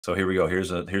So here we go. Here's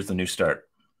the new start.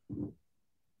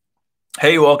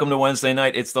 Hey, welcome to Wednesday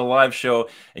night. It's the live show,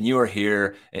 and you are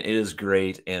here, and it is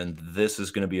great. And this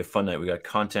is going to be a fun night. We got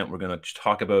content. We're going to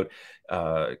talk about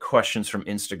questions from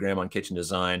Instagram on kitchen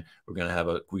design. We're going to have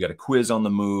we got a quiz on the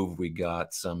move. We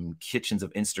got some kitchens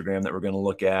of Instagram that we're going to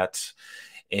look at,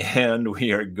 and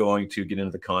we are going to get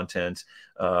into the content.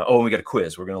 And we got a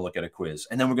quiz. We're going to look at a quiz,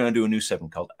 and then we're going to do a new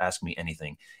segment called Ask Me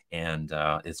Anything, and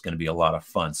it's going to be a lot of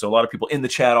fun. So a lot of people in the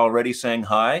chat already saying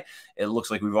hi. It looks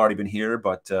like we've already been here,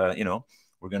 but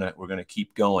we're gonna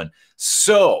keep going.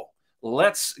 So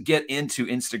let's get into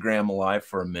Instagram Live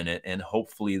for a minute, and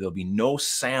hopefully there'll be no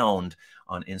sound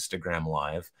on Instagram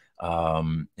Live,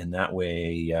 and that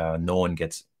way no one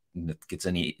gets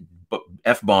any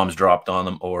F-bombs dropped on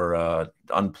them or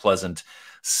unpleasant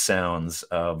sounds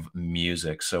of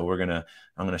music. So I'm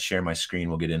gonna share my screen.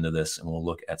 We'll get into this and we'll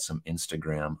look at some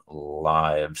Instagram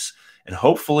lives, and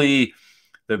hopefully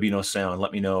there'll be no sound.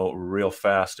 Let me know real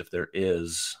fast if there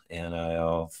is, and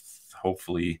I'll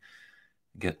hopefully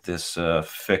get this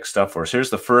fixed up for us. Here's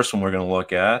the first one we're going to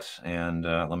look at, and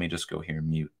let me just go here and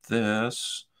mute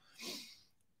this,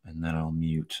 and then I'll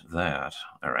mute that.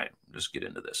 All right, just get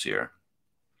into this here.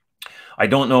 I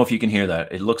don't know if you can hear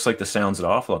that. It looks like the sound's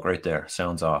off. Look right there,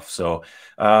 sound's off. So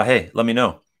hey, let me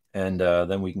know, and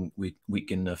then we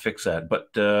can fix that.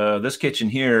 But this kitchen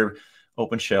here,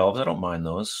 open shelves, I don't mind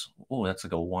those. Oh, that's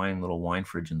like a little wine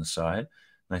fridge in the side.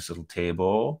 Nice little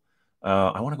table.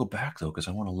 I want to go back though, because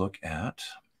I want to look at,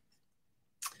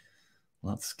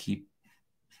 let's keep,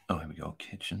 oh, here we go.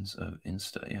 Kitchens of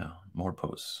Insta. Yeah, more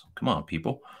posts. Come on,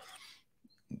 people.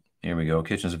 Here we go.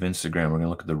 Kitchens of Instagram. We're going to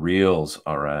look at the reels.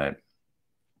 All right.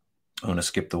 I'm going to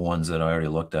skip the ones that I already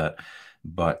looked at.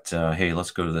 But hey,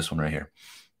 let's go to this one right here.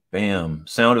 Bam.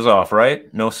 Sound is off,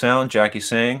 right? No sound. Jackie's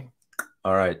saying.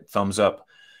 All right. Thumbs up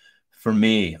for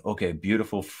me. Okay.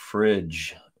 Beautiful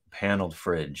fridge. Paneled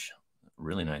fridge.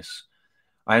 Really nice.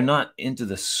 I'm not into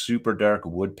the super dark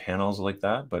wood panels like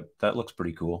that, but that looks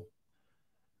pretty cool.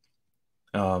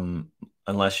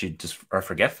 Unless you just are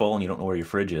forgetful and you don't know where your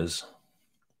fridge is.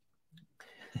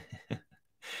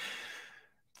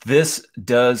 This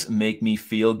does make me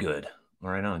feel good.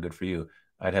 All right, on, good for you.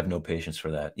 I'd have no patience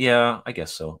for that. Yeah, I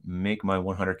guess so. Make my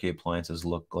 100K appliances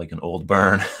look like an old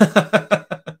barn.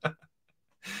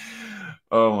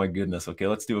 Oh my goodness. Okay,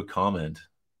 let's do a comment.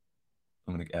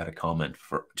 I'm going to add a comment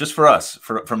just for us,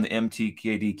 from the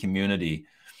MTKD community.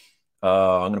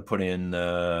 I'm going to put in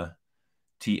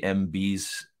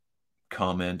TMB's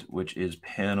comment, which is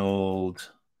paneled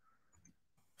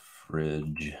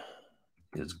fridge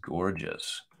is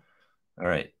gorgeous. All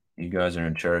right, you guys are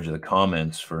in charge of the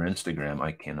comments for Instagram.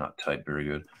 I cannot type very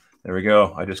good. There we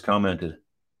go. I just commented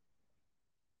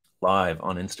live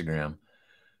on Instagram.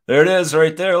 There it is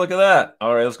right there. Look at that.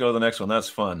 All right, let's go to the next one. That's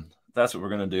fun. That's what we're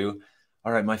going to do.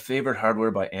 All right, my favorite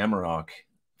hardware by Amarok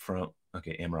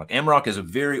okay, Amarok. Amarok is a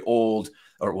very old,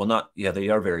 or well, not, yeah, they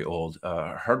are very old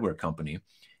hardware company,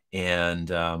 and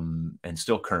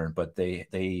still current, but they've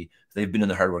been in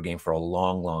the hardware game for a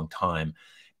long, long time.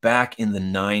 Back in the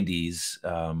 90s,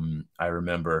 I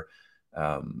remember,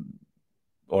 or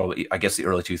I guess the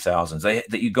early 2000s,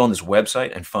 that you go on this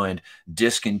website and find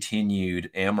discontinued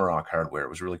Amarok hardware.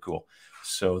 It was really cool.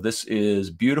 So this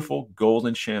is beautiful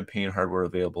golden champagne hardware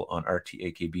available on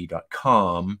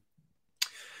rtakb.com.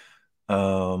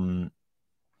 And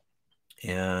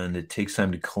it takes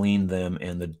time to clean them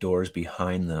and the doors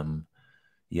behind them.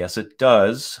 Yes, it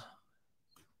does.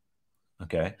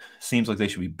 Okay. Seems like they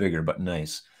should be bigger, but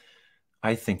nice.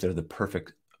 I think they're the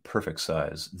perfect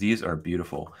size. These are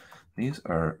beautiful. These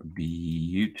are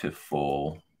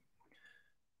beautiful.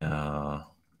 You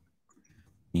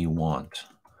want.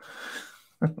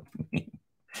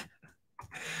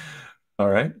 All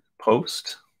right.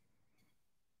 Post.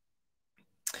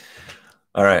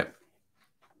 All right.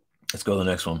 Let's go to the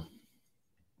next one.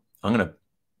 I'm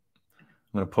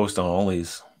gonna post on all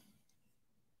these.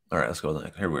 All right, let's go to the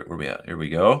next. Here, where we at? Here we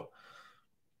go.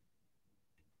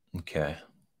 Okay.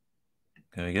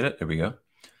 Can I get it? There we go.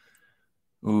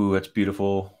 Ooh, that's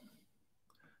beautiful.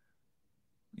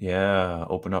 Yeah,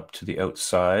 open up to the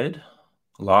outside.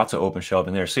 Lots of open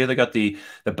shelving there. See, they got the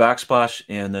backsplash,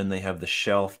 and then they have the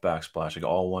shelf backsplash. Like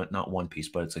all one, not one piece,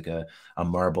 but it's like a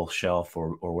marble shelf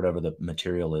or whatever the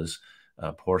material is,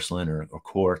 porcelain or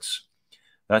quartz.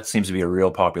 That seems to be a real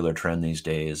popular trend these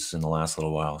days in the last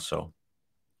little while. So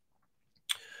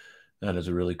that is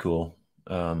a really cool.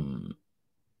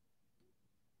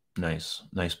 Nice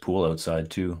pool outside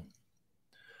too.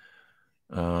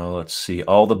 Let's see.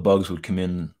 All the bugs would come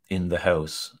in the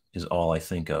house is all I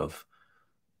think of.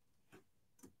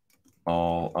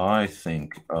 all I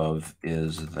think of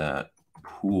is that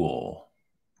pool.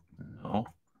 No.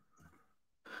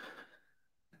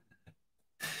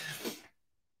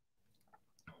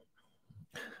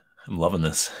 I'm loving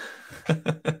this.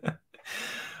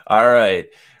 All right.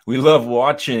 We love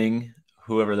watching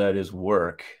whoever that is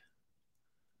work.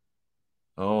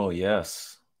 Oh,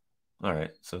 yes. All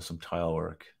right. So some tile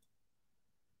work.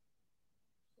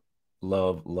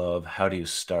 Love, love. How do you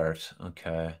start?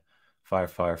 Okay. Fire,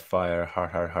 fire, fire.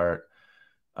 Heart, heart, heart.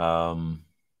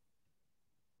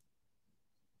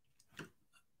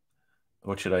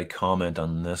 What should I comment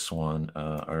on this one?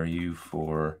 Are you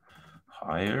for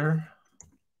hire?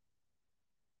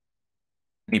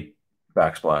 Any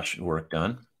backsplash work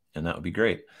done, and that would be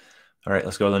great. All right,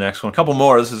 let's go to the next one. A couple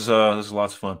more. This is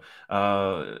lots of fun.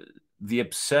 The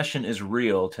obsession is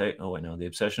real. Oh wait, no, the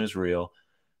obsession is real.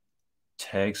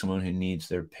 Tag someone who needs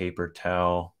their paper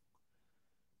towel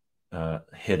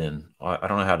hidden. I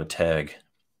don't know how to tag,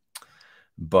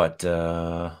 but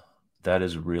that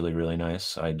is really, really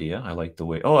nice idea. I like the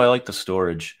way. Oh, I like the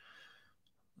storage.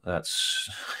 That's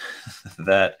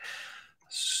that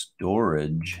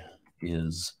storage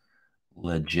is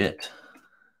legit.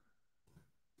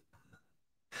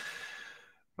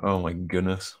 Oh my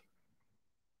goodness.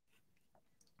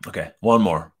 Okay, one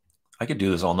more. I could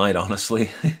do this all night, honestly.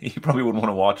 You probably wouldn't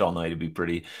want to watch all night. It'd be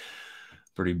pretty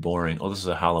boring. Oh, this is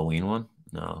a Halloween one?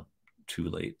 No, too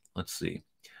late. Let's see.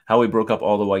 How we broke up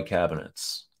all the white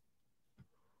cabinets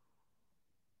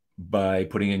by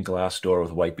putting in glass door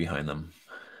with white behind them.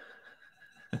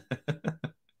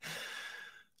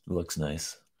 Looks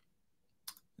nice.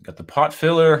 Got the pot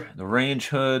filler, the range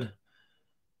hood.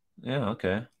 Yeah,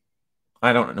 okay.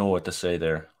 I don't know what to say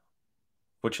there.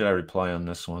 What should I reply on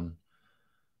this one?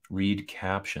 Read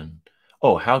caption.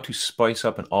 Oh, how to spice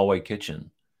up an all-white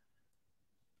kitchen.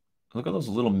 Look at those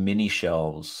little mini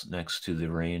shelves next to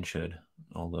the range hood.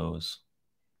 All those.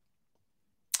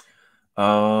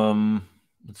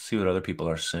 Let's see what other people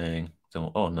are saying.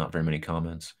 So, oh, not very many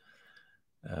comments.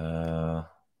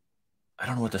 I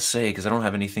don't know what to say because I don't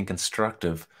have anything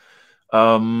constructive.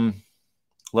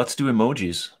 Let's do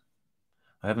emojis.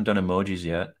 I haven't done emojis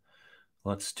yet.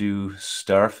 Let's do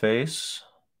star face.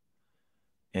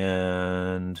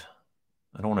 And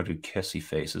I don't want to do kissy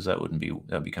faces. That'd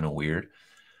be kind of weird.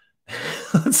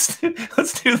 let's do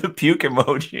the puke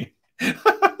emoji.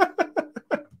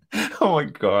 Oh my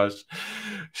gosh.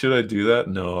 Should I do that?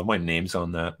 No, my name's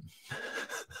on that.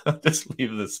 I'll just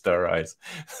leave the star eyes.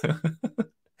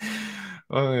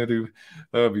 Oh, dude,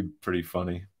 that would be pretty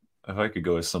funny if I could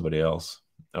go as somebody else.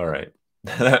 All right.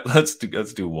 let's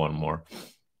do one more.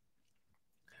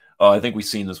 Oh, I think we've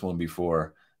seen this one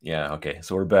before. Yeah, okay.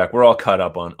 So we're back. We're all caught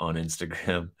up on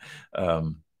Instagram.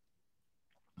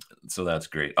 So that's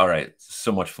great. All right.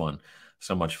 So much fun.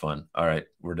 So much fun. All right,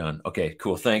 we're done. Okay,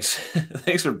 cool. Thanks.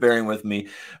 Thanks for bearing with me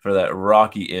for that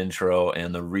rocky intro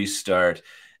and the restart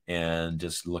and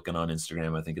just looking on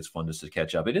Instagram. I think it's fun just to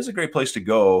catch up. It is a great place to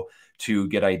go to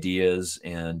get ideas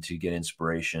and to get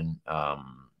inspiration.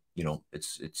 You know,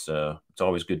 it's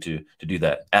always good to do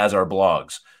that, as our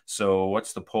blogs. So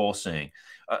what's the poll saying?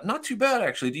 Not too bad,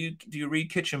 actually. Do you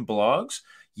read kitchen blogs?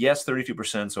 Yes,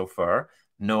 32% so far.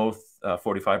 No,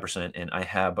 45%, and I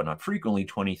have, but not frequently,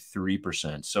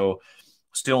 23%. So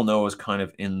still no is kind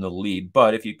of in the lead.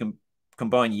 But if you can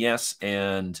combine yes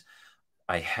and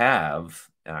I have,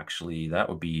 actually, that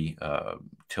would be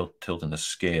tilting the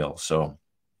scale. So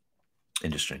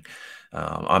interesting.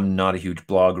 I'm not a huge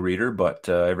blog reader, but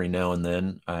every now and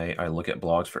then I look at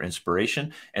blogs for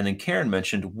inspiration. And then Karen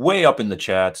mentioned way up in the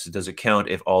chats, does it count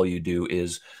if all you do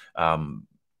is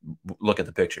look at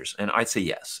the pictures? And I'd say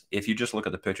yes. If you just look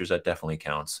at the pictures, that definitely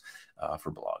counts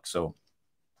for blogs.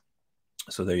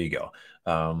 So there you go.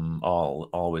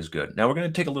 Always good. Now we're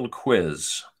going to take a little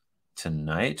quiz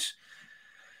tonight.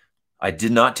 I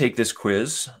did not take this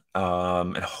quiz,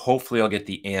 and hopefully I'll get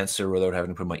the answer without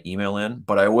having to put my email in,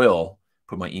 but I will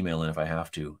put my email in if I have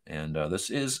to. And this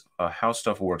is how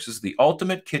stuff works. This is the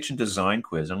ultimate kitchen design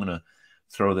quiz. I'm going to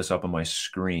throw this up on my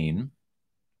screen,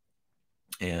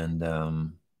 and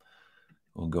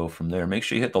we'll go from there. Make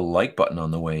sure you hit the like button on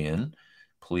the way in.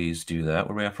 Please do that.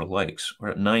 What are we at for likes? We're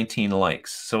at 19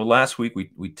 likes. So last week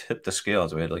we tipped the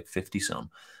scales. We had like 50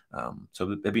 some.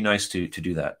 So it'd be nice to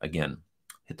do that again.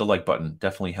 Hit the like button.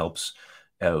 Definitely helps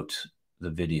out the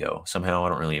video. Somehow, I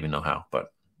don't really even know how,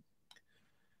 but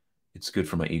it's good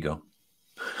for my ego.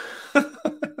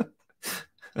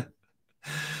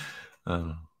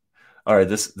 All right,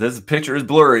 this picture is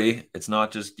blurry. It's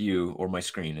not just you or my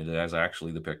screen. It is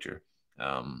actually the picture.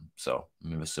 So let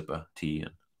me have a sip of tea.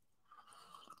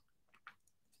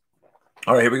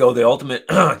 All right, here we go. The ultimate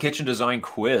kitchen design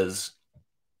quiz.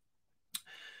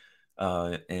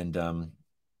 And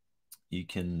you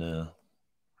can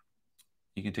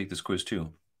take this quiz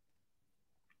too.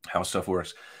 How stuff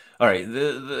works. All right,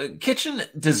 the kitchen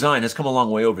design has come a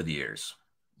long way over the years.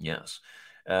 Yes.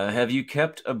 Have you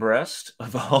kept abreast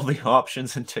of all the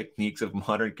options and techniques of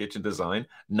modern kitchen design?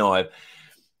 No,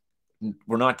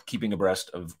 we're not keeping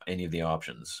abreast of any of the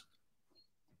options.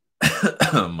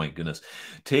 Oh my goodness.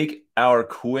 Take our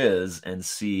quiz and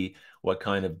see what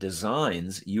kind of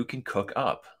designs you can cook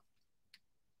up.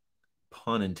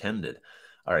 Pun intended.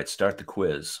 All right, start the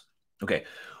quiz. Okay.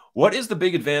 What is the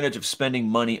big advantage of spending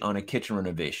money on a kitchen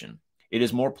renovation? It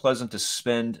is more pleasant to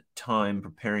spend time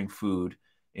preparing food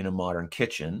in a modern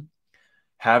kitchen.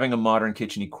 Having a modern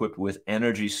kitchen equipped with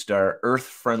Energy Star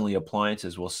earth-friendly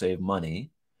appliances will save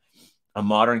money. A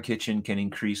modern kitchen can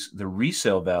increase the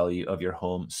resale value of your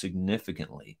home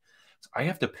significantly. So I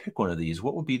have to pick one of these.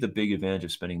 What would be the big advantage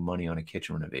of spending money on a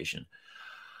kitchen renovation?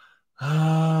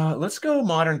 Let's go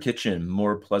modern kitchen,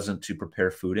 more pleasant to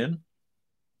prepare food in.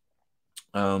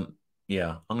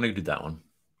 Yeah, I'm gonna do that one.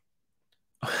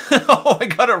 Oh, I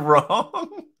got it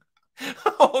wrong.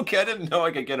 Okay, I didn't know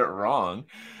I could get it wrong.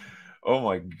 Oh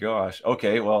my gosh.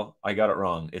 Okay, well, I got it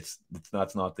wrong.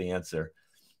 That's not the answer.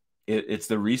 It's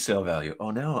the resale value.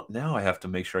 Oh, now I have to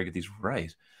make sure I get these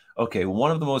right. Okay,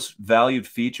 one of the most valued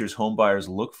features home buyers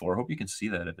look for, I hope you can see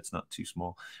that if it's not too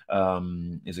small,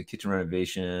 is a kitchen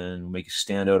renovation, make it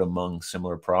stand out among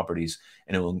similar properties,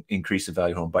 and it will increase the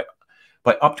value of home by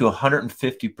up to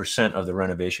 150% of the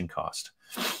renovation cost.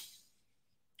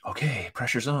 Okay,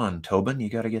 pressure's on, Tobin. You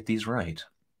got to get these right.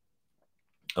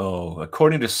 Oh,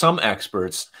 according to some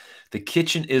experts, the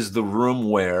kitchen is the room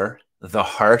where the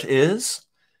heart is,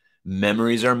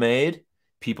 memories are made,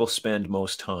 people spend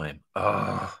most time.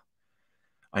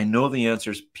 I know the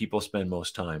answer is people spend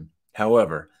most time.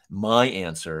 However, my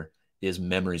answer is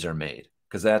memories are made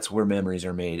because that's where memories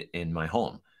are made in my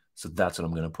home. So that's what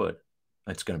I'm going to put.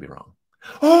 It's going to be wrong.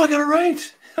 Oh, I got it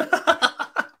right.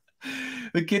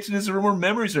 The kitchen is the room where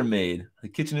memories are made. The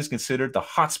kitchen is considered the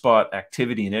hotspot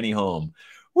activity in any home.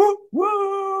 Woo,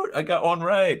 woo! I got one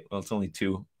right. Well, it's only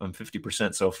two. I'm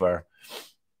 50% so far.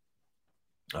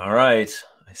 All right.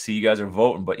 I see you guys are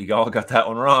voting, but you all got that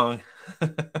one wrong.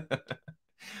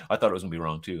 I thought it was gonna be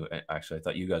wrong too. Actually, I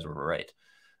thought you guys were right.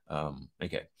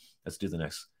 Okay, let's do the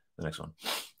next one.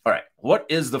 All right. What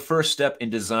is the first step in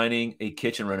designing a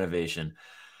kitchen renovation?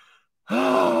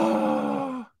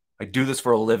 I do this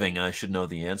for a living. I should know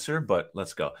the answer, but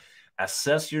let's go.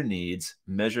 Assess your needs,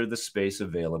 measure the space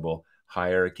available,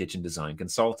 hire a kitchen design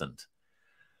consultant.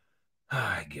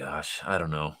 Oh, gosh, I don't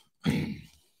know.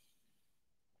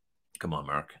 Come on,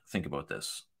 Mark. Think about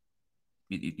this.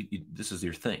 This is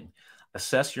your thing.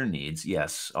 Assess your needs.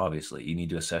 Yes, obviously, you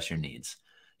need to assess your needs.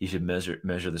 You should measure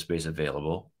the space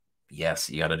available.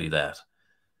 Yes, you got to do that.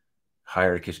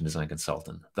 Hire a kitchen design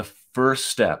consultant. The first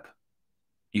step,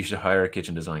 you should hire a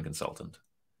kitchen design consultant.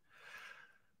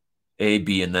 A,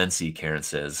 B, and then C, Karen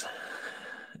says.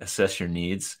 Assess your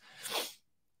needs.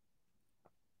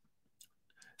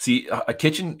 See, a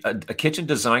kitchen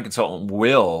design consultant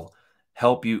will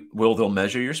help you. They'll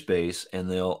measure your space and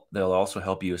they'll also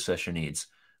help you assess your needs.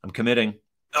 I'm committing.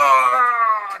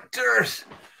 Ah, dirt.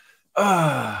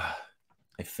 Ah,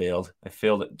 I failed. I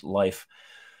failed at life.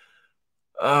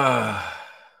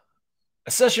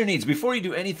 Assess your needs. Before you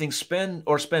do anything, spend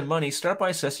money, start by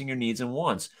assessing your needs and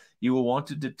wants. You will want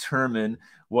to determine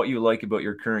what you like about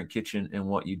your current kitchen and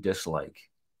what you dislike.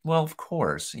 Well, of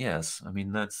course, yes. I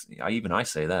mean, I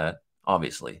say that,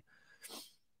 obviously.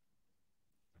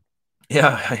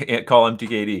 Yeah, call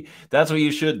MTKD. That's what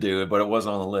you should do, but it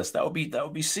wasn't on the list. That would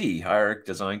be C, hire a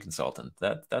design consultant.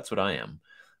 That's what I am.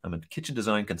 I'm a kitchen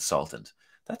design consultant.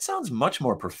 That sounds much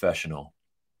more professional.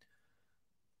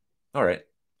 All right.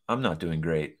 I'm not doing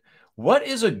great. What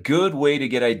is a good way to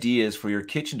get ideas for your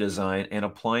kitchen design and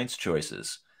appliance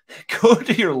choices? Go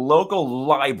to your local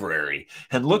library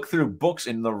and look through books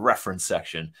in the reference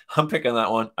section. I'm picking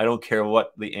that one. I don't care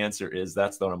what the answer is.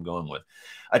 That's the one I'm going with.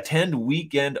 Attend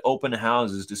weekend open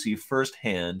houses to see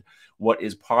firsthand what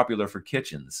is popular for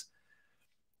kitchens.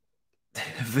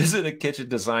 Visit a kitchen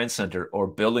design center or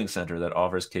building center that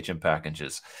offers kitchen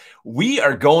packages. We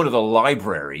are going to the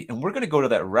library and we're going to go to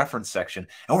that reference section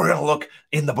and we're going to look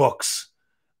in the books.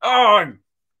 Oh,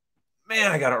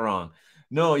 man, I got it wrong.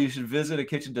 No, you should visit a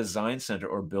kitchen design center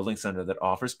or building center that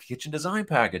offers kitchen design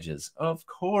packages. Of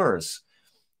course.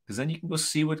 Because then you can go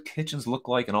see what kitchens look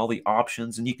like and all the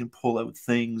options, and you can pull out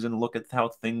things and look at how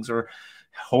things are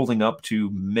holding up to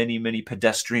many, many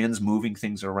pedestrians moving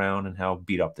things around and how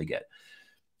beat up they get.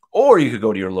 Or you could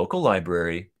go to your local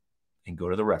library and go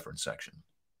to the reference section.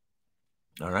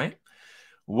 All right.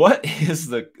 What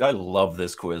is I love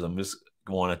this quiz. I'm just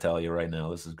want to tell you right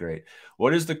now, this is great.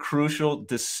 What is the crucial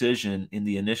decision in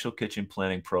the initial kitchen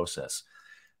planning process?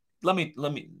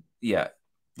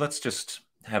 Let's just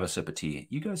have a sip of tea.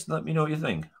 You guys let me know what you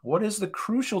think. What is the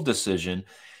crucial decision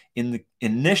in the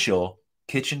initial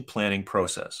kitchen planning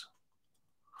process?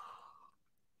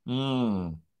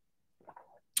 All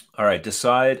right,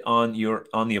 decide on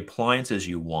the appliances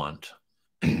you want.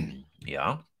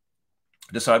 Yeah.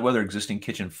 Decide whether existing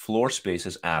kitchen floor space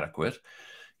is adequate.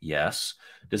 Yes.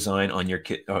 Decide on your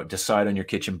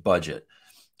kitchen budget.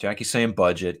 Jackie's saying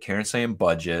budget. Karen's saying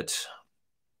budget.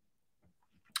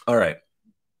 All right.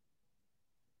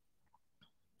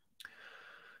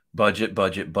 Budget.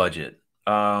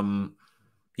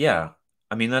 Yeah.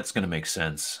 I mean, that's going to make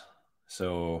sense.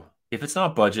 So if it's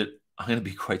not budget, I'm going to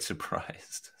be quite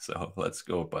surprised. So let's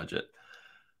go budget.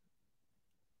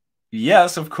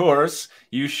 Yes, of course.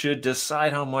 You should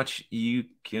decide how much you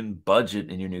can budget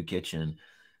in your new kitchen.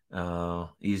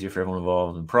 Easier for everyone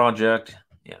involved in the project.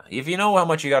 Yeah. If you know how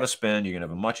much you got to spend, you're going to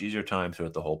have a much easier time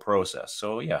throughout the whole process.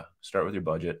 So yeah, start with your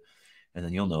budget, and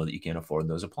then you'll know that you can't afford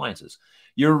those appliances.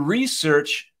 Your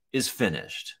research is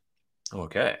finished.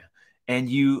 Okay. And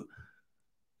you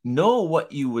know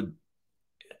what you would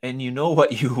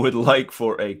like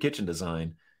for a kitchen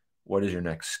design. What is your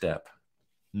next step?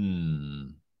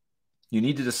 You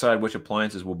need to decide which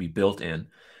appliances will be built in.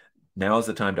 Now is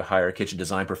the time to hire a kitchen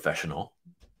design professional.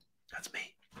 That's me.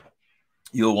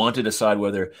 You'll want to decide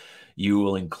whether you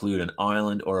will include an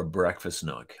island or a breakfast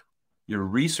nook. Your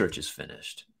research is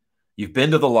finished. You've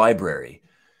been to the library.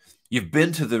 You've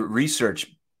been to the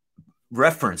research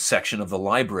reference section of the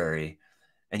library,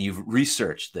 and you've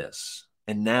researched this.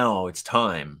 And now it's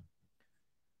time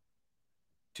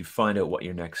to find out what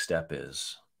your next step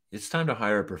is. It's time to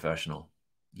hire a professional.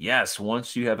 Yes,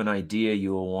 once you have an idea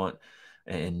you will want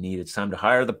and need, it's time to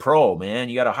hire the pro, man.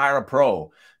 You got to hire a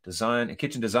pro. A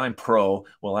kitchen design pro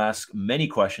will ask many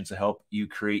questions to help you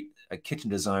create a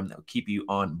kitchen design that will keep you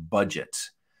on budget.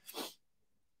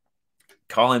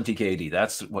 Call MTKD.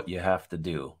 That's what you have to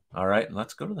do. All right,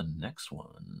 let's go to the next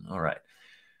one. All right.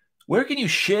 Where can you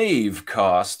shave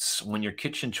costs when your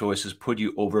kitchen choices put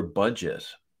you over budget?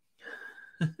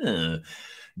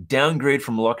 Downgrade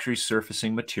from luxury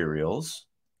surfacing materials,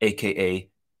 aka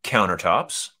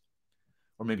countertops,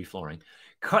 or maybe flooring.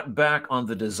 Cut back on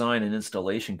the design and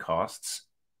installation costs.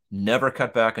 Never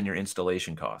cut back on your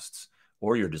installation costs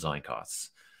or your design costs.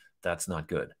 That's not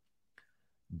good.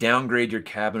 Downgrade your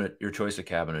choice of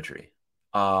cabinetry.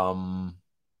 I'm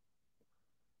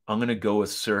going to go with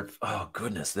surf. Oh,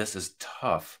 goodness, this is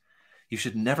tough. You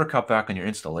should never cut back on your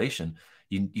installation.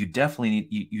 You definitely need,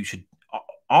 you should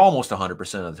almost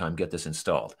 100% of the time get this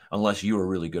installed, unless you are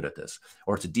really good at this,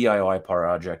 or it's a DIY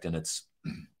project and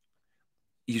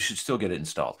you should still get it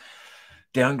installed.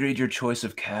 Downgrade your choice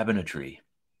of cabinetry.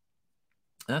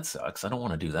 That sucks. I don't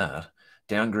want to do that.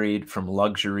 Downgrade from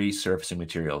luxury surfacing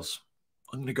materials.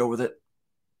 I'm going to go with it.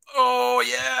 Oh,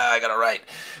 yeah, I got it right.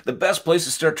 The best place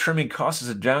to start trimming costs is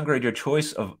to downgrade your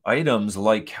choice of items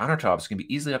like countertops. Can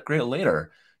be easily upgraded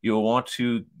later. You'll want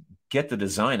to get the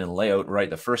design and layout right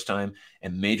the first time,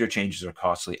 and major changes are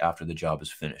costly after the job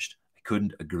is finished. I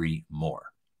couldn't agree more.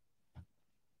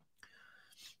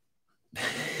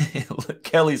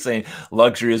 Kelly's saying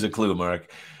luxury is a clue,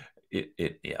 Mark.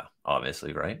 Yeah,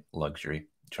 obviously, right? Luxury,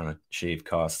 trying to shave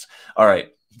costs. All right,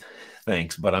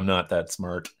 thanks, but I'm not that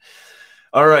smart.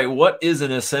 All right, what is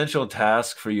an essential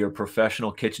task for your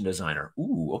professional kitchen designer?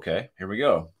 Ooh, okay, here we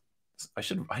go. I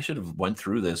should have went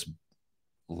through this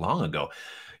long ago.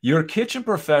 Your kitchen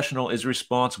professional is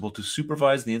responsible to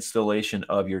supervise the installation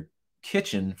of your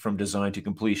kitchen from design to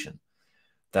completion.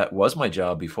 That was my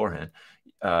job beforehand.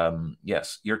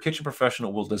 Yes, your kitchen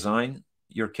professional will design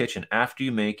your kitchen after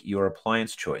you make your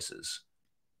appliance choices.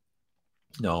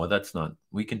 No, that's not.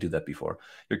 We can do that before.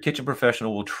 Your kitchen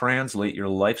professional will translate your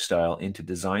lifestyle into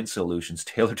design solutions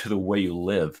tailored to the way you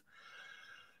live.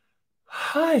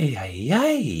 Like,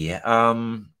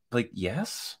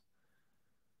 yes.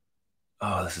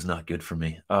 Oh, this is not good for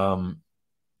me.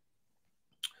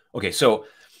 Okay, so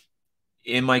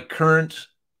in my current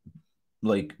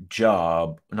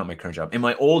job, not my current job, in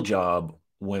my old job,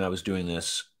 when I was doing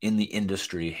this in the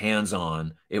industry,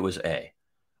 hands-on, it was A.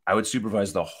 I would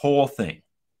supervise the whole thing,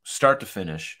 start to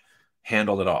finish,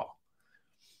 handled it all.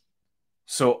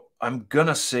 So I'm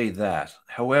gonna say that.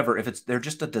 However, if they're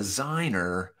just a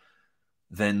designer,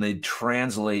 then they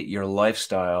translate your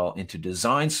lifestyle into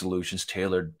design solutions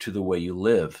tailored to the way you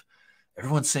live.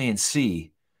 Everyone's saying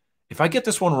C. If I get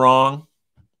this one wrong,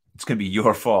 it's gonna be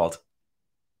your fault.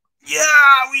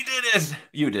 Yeah, we did it.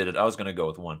 You did it. I was going to go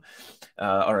with one.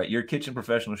 All right. Your kitchen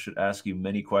professional should ask you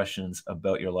many questions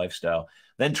about your lifestyle,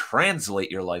 then translate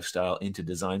your lifestyle into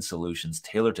design solutions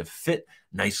tailored to fit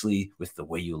nicely with the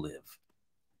way you live.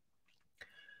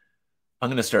 I'm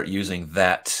going to start using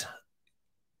that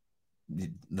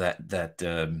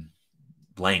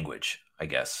language, I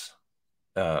guess,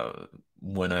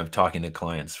 when I'm talking to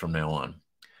clients from now on.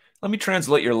 Let me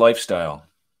translate your lifestyle.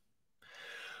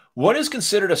 What is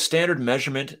considered a standard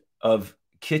measurement of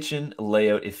kitchen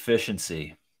layout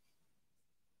efficiency?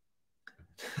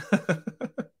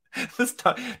 This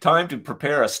time to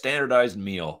prepare a standardized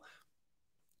meal.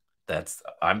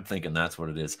 I'm thinking that's what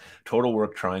it is. Total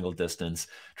work triangle distance,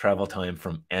 travel time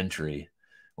from entry.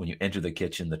 When you enter the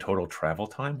kitchen, the total travel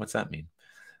time. What's that mean?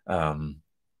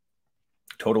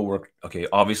 Total work. Okay,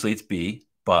 obviously it's B,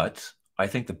 but I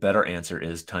think the better answer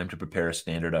is time to prepare a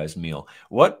standardized meal.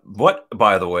 What,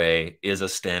 by the way, is a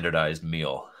standardized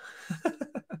meal?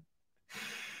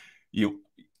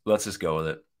 Let's just go with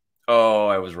it. Oh,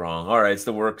 I was wrong. All right, it's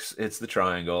the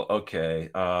triangle. Okay.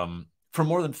 For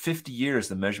more than 50 years,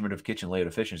 the measurement of kitchen layout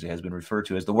efficiency has been referred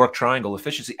to as the work triangle.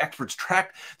 Efficiency experts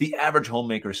track the average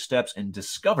homemaker's steps and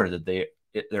discover that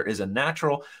there is a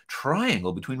natural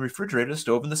triangle between refrigerator, the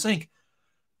stove, and the sink.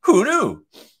 Who knew?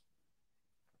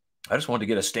 I just wanted to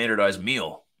get a standardized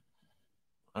meal.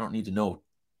 I don't need to know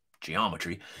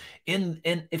geometry. In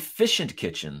an efficient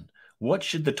kitchen, what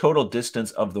should the total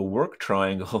distance of the work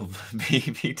triangle be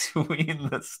between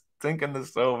the sink and the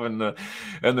stove and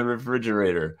the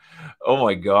refrigerator? Oh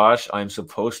my gosh, I'm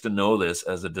supposed to know this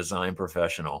as a design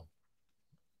professional.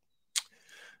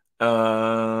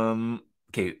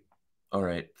 Okay. All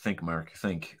right. Think, Mark.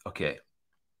 Think. Okay.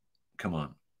 Come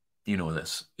on. You know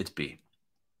this. It's B.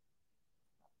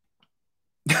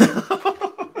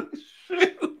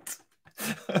 Shoot.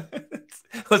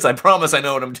 Listen, I promise I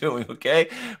know what I'm doing, okay?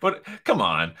 But come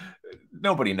on.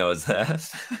 Nobody knows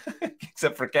that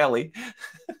except for Kelly.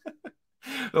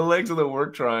 The legs of the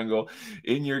work triangle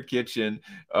in your kitchen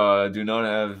do not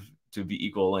have to be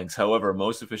equal lengths. However,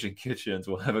 most efficient kitchens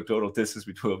will have a total distance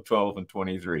between 12 and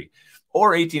 23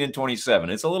 or 18 and 27.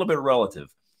 It's a little bit relative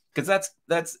because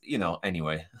that's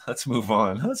anyway, let's move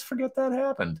on. Let's forget that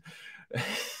happened.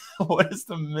 What is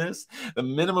the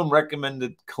minimum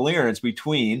recommended clearance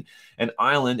between an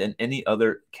island and any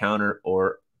other counter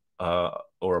or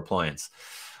appliance?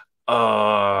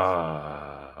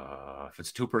 If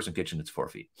it's a two-person kitchen, it's 4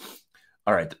 feet.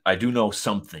 All right, I do know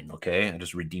something. Okay, I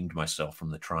just redeemed myself from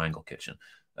the triangle kitchen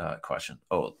question.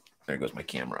 Oh, there goes my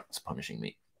camera. It's punishing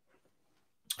me.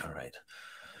 All right.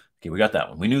 Okay, we got that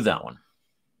one. We knew that one.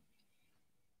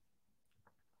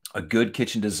 A good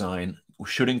kitchen design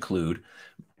should include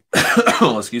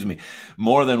excuse me,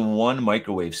 more than one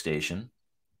microwave station.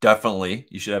 Definitely,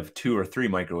 you should have 2 or 3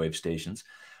 microwave stations,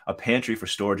 a pantry for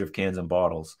storage of cans and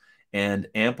bottles, and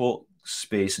ample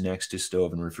space next to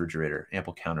stove and refrigerator,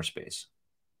 ample counter space.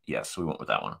 Yes, we went with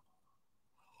that one.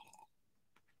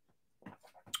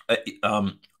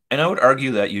 And I would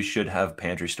argue that you should have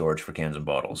pantry storage for cans and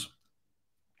bottles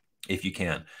if you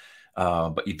can.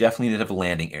 But you definitely need to have a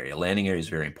landing area. Landing area is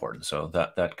very important. So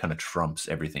that kind of trumps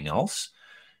everything else.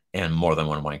 And more than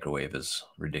one microwave is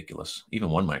ridiculous. Even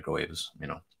one microwave is,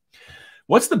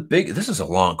 this is a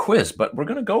long quiz, but we're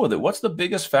going to go with it. What's the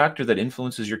biggest factor that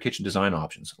influences your kitchen design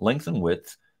options? Length and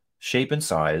width, shape and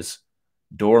size,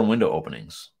 door and window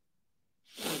openings.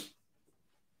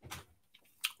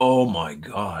 Oh my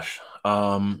gosh.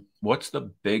 What's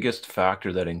the biggest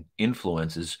factor that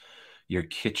influences your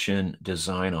kitchen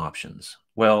design options?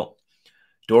 Well,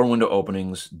 door and window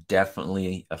openings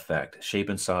definitely affect shape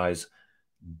and size,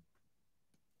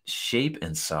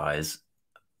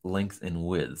 length and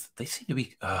width. They seem to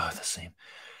be the same.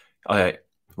 All right,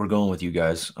 we're going with you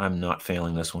guys. I'm not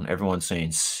failing this one. Everyone's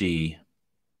saying C,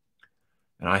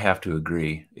 and I have to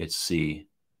agree. It's C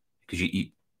because you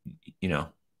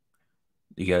got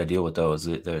to deal with those.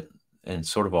 And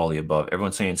sort of all the above.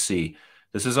 Everyone's saying C.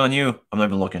 This is on you. I'm not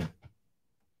even looking.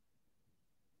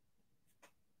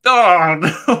 Oh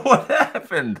no! What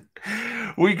happened?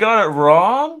 We got it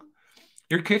wrong.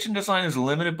 Your kitchen design is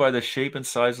limited by the shape and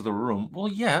size of the room. Well,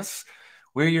 yes,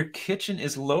 where your kitchen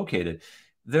is located.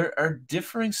 There are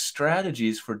differing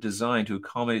strategies for design to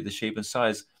accommodate the shape and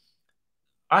size.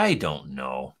 I don't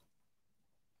know.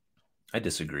 I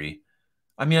disagree.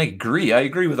 I mean, I agree. I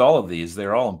agree with all of these.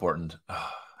 They're all important.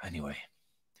 Anyway,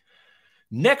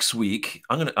 next week,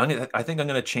 I think I'm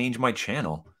gonna change my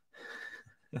channel.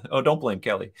 Oh, don't blame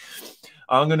Kelly.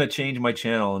 I'm going to change my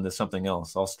channel into something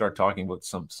else. I'll start talking about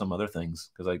some other things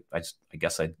because I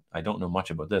guess I don't know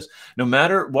much about this. No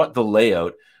matter what the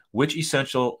layout, which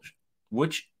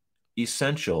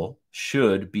essential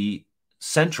should be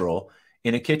central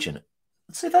in a kitchen?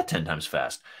 Let's say that 10 times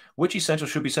fast. Which essential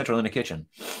should be central in a kitchen?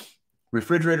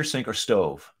 Refrigerator, sink, or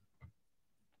stove?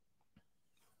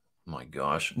 My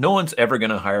gosh. No one's ever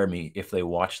going to hire me if they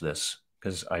watch this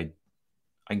because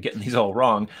I'm getting these all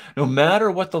wrong. No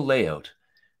matter what the layout,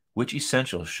 which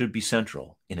essential should be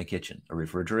central in a kitchen? A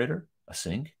refrigerator, a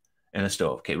sink, and a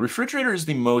stove. Okay, refrigerator is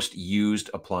the most used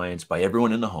appliance by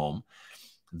everyone in the home.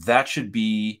 That should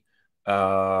be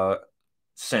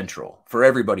central for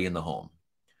everybody in the home,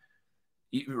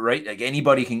 right? Like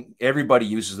everybody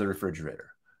uses the refrigerator.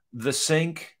 The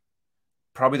sink,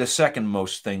 probably the second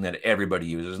most thing that everybody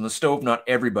uses. And the stove, not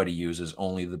everybody uses,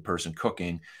 only the person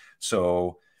cooking.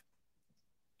 So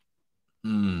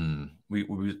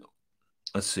let's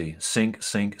see. Sink,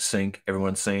 sink, sink.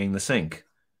 Everyone's saying the sink.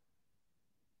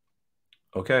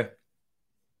 Okay.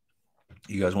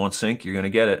 You guys want sink? You're going to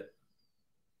get it.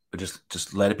 But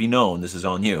just let it be known this is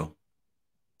on you.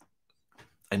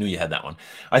 I knew you had that one.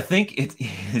 I think it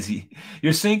is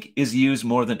your sink is used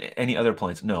more than any other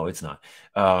appliance. No, it's not.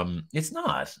 It's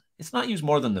not. It's not used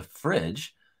more than the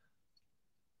fridge.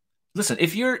 Listen,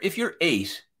 if you're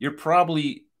 8, you're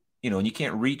probably, and you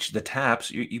can't reach the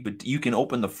taps. But you can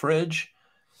open the fridge.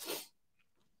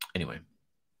 Anyway,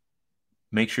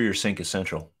 make sure your sink is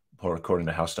central, or according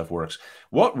to how stuff works.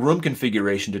 What room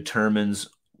configuration determines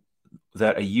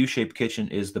that a U-shaped kitchen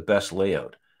is the best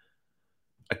layout?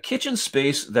 A kitchen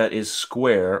space that is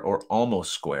square or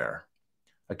almost square.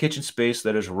 A kitchen space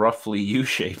that is roughly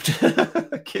U-shaped.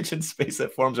 A kitchen space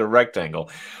that forms a rectangle.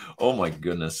 Oh my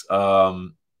goodness. I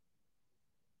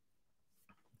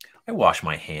wash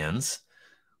my hands.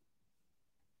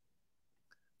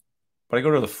 But I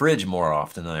go to the fridge more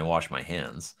often than I wash my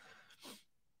hands.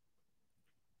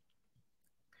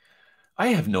 I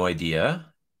have no idea.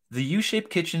 The U-shaped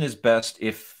kitchen is best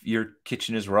if your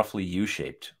kitchen is roughly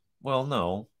U-shaped. Well,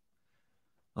 no.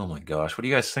 Oh my gosh. What do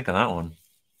you guys think of that one?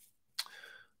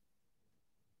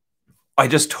 I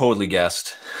just totally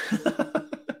guessed.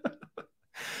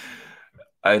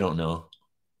 I don't know.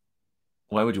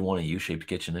 Why would you want a U-shaped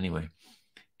kitchen anyway?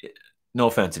 No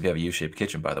offense if you have a U-shaped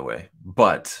kitchen, by the way.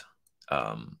 But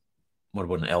what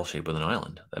about an L shape with an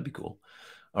island? That'd be cool.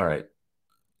 All right.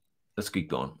 Let's keep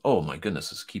going. Oh my goodness,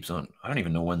 this keeps on. I don't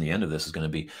even know when the end of this is going to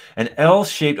be. An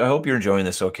L-shaped. I hope you're enjoying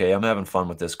this. Okay, I'm having fun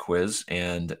with this quiz,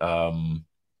 and I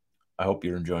hope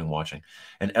you're enjoying watching.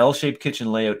 An L-shaped kitchen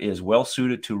layout is well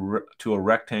suited to a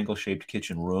rectangle-shaped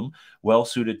kitchen room, well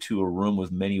suited to a room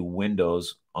with many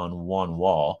windows on one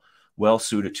wall, well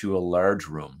suited to a large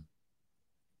room.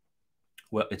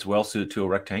 Well, it's well suited to a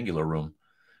rectangular room,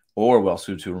 or well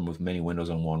suited to a room with many windows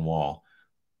on one wall.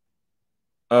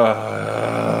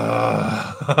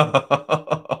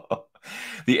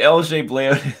 The L-shaped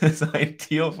layout is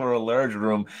ideal for a large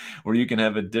room where you can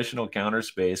have additional counter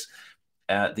space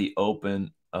at the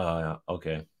open.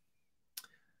 Okay.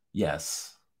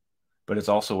 Yes. But it's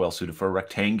also well suited for a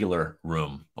rectangular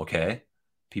room. Okay.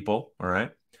 People. All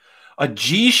right. A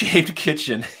G-shaped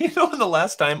kitchen. You know when the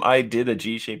last time I did a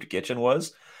G-shaped kitchen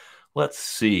was? Let's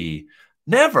see.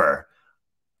 Never.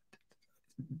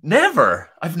 Never.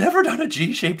 I've never done a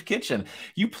G-shaped kitchen.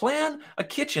 You plan a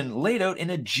kitchen laid out in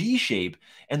a G shape,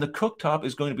 and the cooktop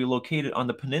is going to be located on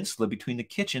the peninsula between the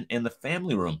kitchen and the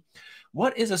family room.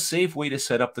 What is a safe way to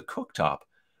set up the cooktop?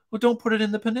 Well, don't put it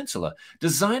in the peninsula.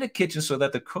 Design a kitchen so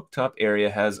that the cooktop area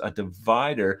has a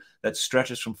divider that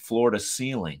stretches from floor to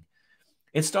ceiling.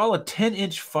 Install a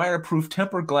 10-inch fireproof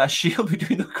tempered glass shield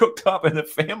between the cooktop and the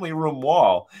family room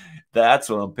wall. That's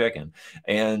what I'm picking.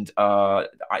 And I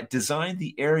designed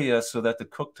the area so that the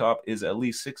cooktop is at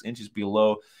least 6 inches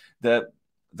below the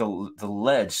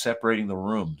ledge separating the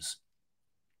rooms.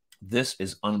 This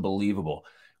is unbelievable.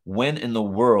 When in the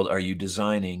world are you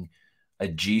designing a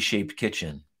G-shaped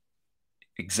kitchen?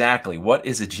 Exactly. What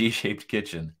is a G-shaped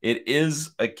kitchen? It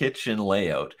is a kitchen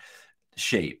layout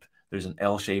shape. There's an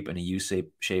L shape and a U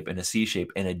shape and a C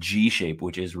shape and a G shape,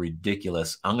 which is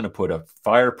ridiculous. I'm going to put a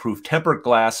fireproof tempered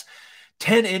glass,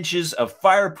 10 inches of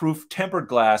fireproof tempered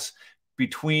glass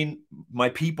between my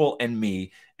people and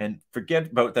me, and forget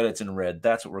about that it's in red.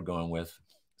 That's what we're going with.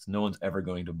 So no one's ever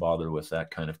going to bother with that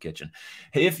kind of kitchen.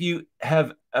 If you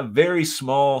have a very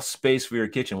small space for your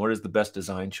kitchen, what is the best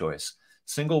design choice?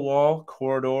 Single wall,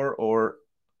 corridor, or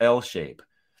L shape?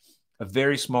 A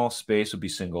very small space would be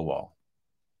single wall.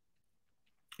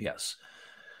 Yes,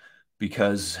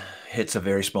 because it's a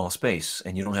very small space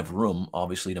and you don't have room,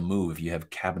 obviously, to move. You have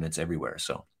cabinets everywhere.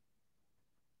 So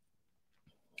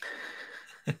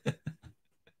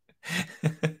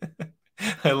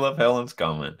I love Helen's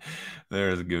comment.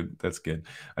 There's good. That's good.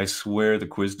 I swear the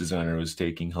quiz designer was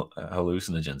taking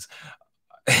hallucinogens.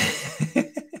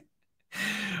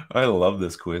 I love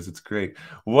this quiz. It's great.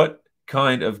 What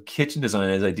kind of kitchen design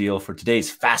is ideal for today's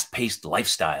fast-paced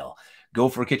lifestyle? Go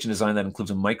for a kitchen design that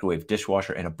includes a microwave,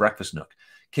 dishwasher, and a breakfast nook.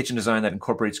 Kitchen design that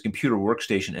incorporates a computer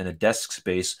workstation and a desk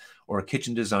space, or a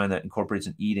kitchen design that incorporates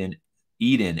an eat-in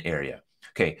area.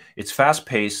 Okay, it's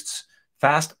fast-paced.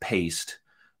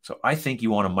 So I think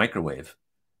you want a microwave,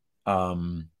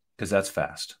 because that's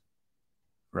fast,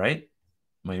 right?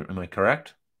 Am I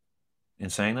correct in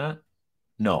saying that?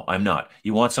 No, I'm not.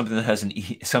 You want something that has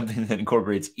something that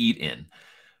incorporates eat in,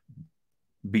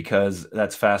 because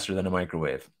that's faster than a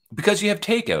microwave. Because you have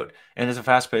takeout and it's a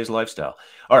fast-paced lifestyle.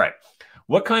 All right.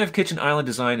 What kind of kitchen island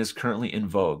design is currently in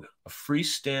vogue? A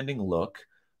freestanding look,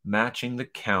 matching the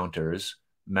counters,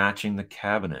 matching the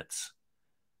cabinets.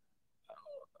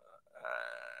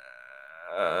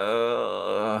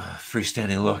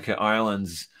 Freestanding look at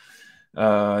islands.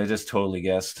 I just totally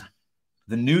guessed.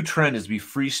 The new trend is to be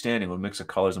freestanding with a mix of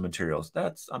colors and materials.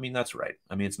 That's right.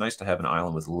 I mean, it's nice to have an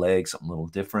island with legs, something a little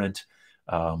different,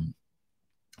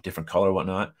 different color,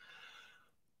 whatnot.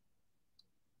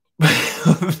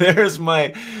 there's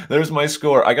my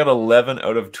score. I got 11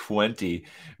 out of 20.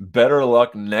 Better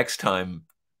luck next time,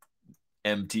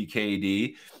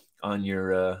 MTKD, on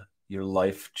your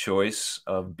life choice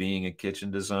of being a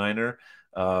kitchen designer.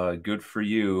 Good for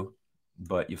you,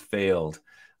 but you failed.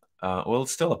 Well,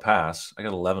 it's still a pass. I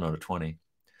got 11 out of 20.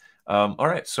 All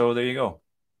right, so there you go.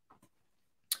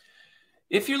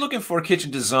 If you're looking for a kitchen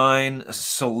design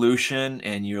solution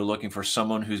and you're looking for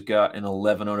someone who's got an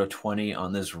 11 out of 20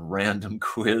 on this random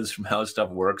quiz from How Stuff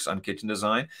Works on kitchen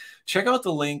design, check out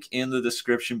the link in the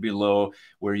description below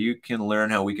where you can learn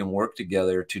how we can work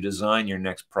together to design your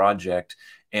next project.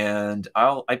 And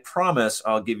I promise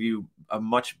I'll give you a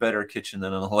much better kitchen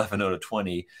than an 11 out of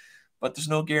 20, but there's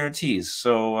no guarantees.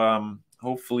 So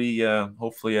hopefully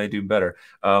I do better.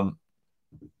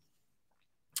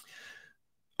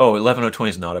 Oh, 11 out of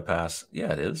 20 is not a pass.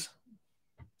 Yeah, it is.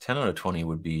 10 out of 20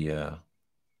 would be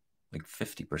like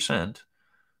 50%,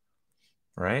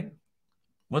 right?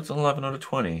 What's 11 out of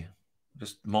 20?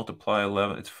 Just multiply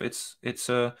 11. It's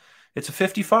a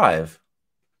 55.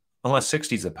 Unless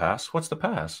 60 is a pass. What's the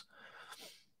pass?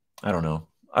 I don't know.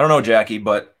 I don't know, Jackie,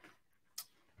 but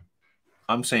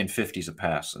I'm saying 50 is a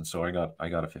pass, and so I got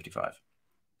a 55.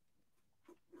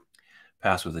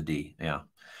 Pass with a D. Yeah.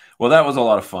 Well, that was a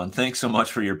lot of fun. Thanks so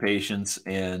much for your patience,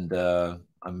 and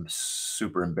I'm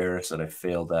super embarrassed that I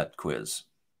failed that quiz.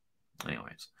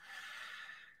 Anyways,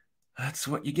 that's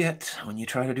what you get when you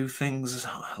try to do things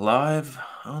live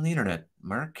on the internet,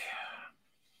 Mark.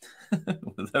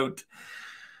 without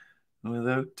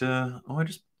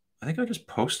I think I just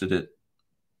posted it.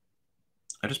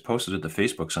 I just posted it to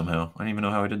Facebook somehow. I don't even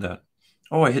know how I did that.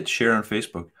 Oh, I hit share on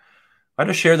Facebook. I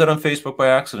just shared that on Facebook by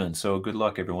accident. So good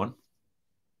luck, everyone.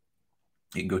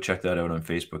 You can go check that out on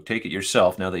Facebook. Take it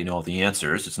yourself now that you know all the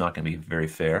answers. It's not going to be very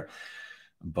fair.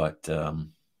 But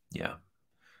yeah.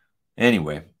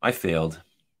 Anyway, I failed.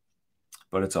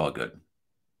 But it's all good.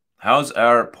 How's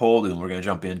our poll doing? We're going to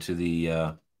jump into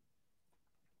the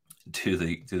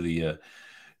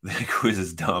the quiz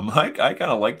is dumb. I kind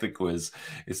of like the quiz.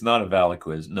 It's not a valid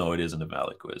quiz. No, it isn't a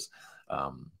valid quiz.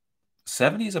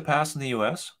 70 is a pass in the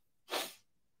US.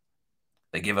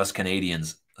 They give us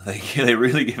Canadians. They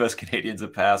really give us Canadians a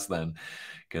pass then,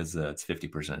 because it's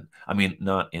 50%. I mean,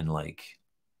 not in like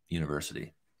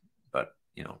university, but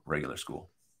regular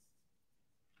school.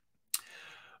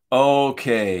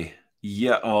 Okay.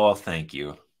 Yeah. Oh, thank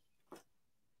you.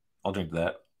 I'll drink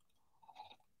that.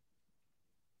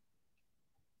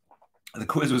 The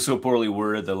quiz was so poorly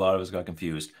worded that a lot of us got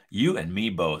confused. You and me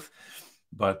both.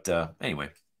 But anyway,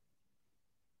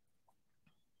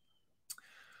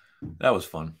 that was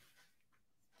fun.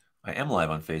 I am live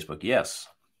on Facebook. Yes.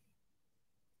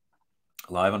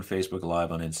 Live on Facebook,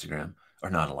 live on Instagram. Or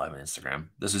not live on Instagram.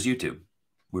 This is YouTube.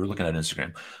 We were looking at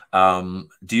Instagram.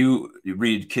 Do you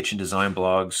read kitchen design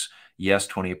blogs? Yes,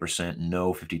 28%.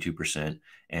 No, 52%.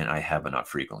 And I have, but not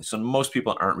frequently. So most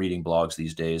people aren't reading blogs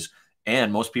these days.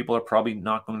 And most people are probably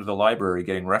not going to the library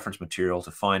getting reference material to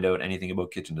find out anything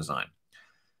about kitchen design.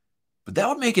 But that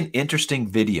would make an interesting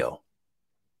video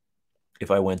if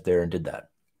I went there and did that.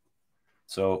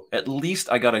 So at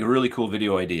least I got a really cool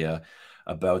video idea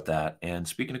about that. And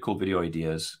speaking of cool video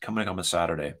ideas, coming up on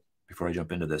Saturday, before I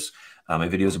jump into this, my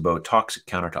video is about toxic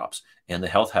countertops and the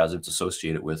health hazards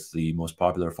associated with the most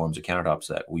popular forms of countertops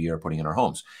that we are putting in our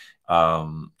homes.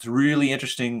 It's a really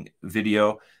interesting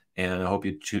video, and I hope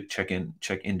you check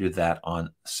into that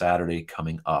on Saturday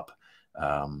coming up.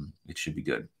 it should be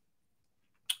good.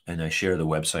 And I share the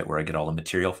website where I get all the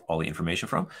material, all the information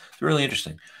from. It's really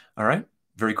interesting. All right.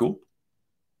 Very cool.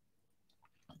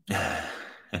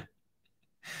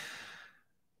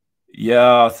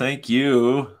 Yeah, thank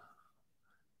you.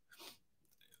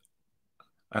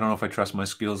 I don't know if I trust my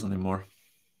skills anymore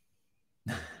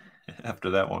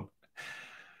after that one.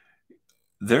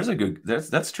 There's a good,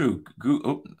 that's true.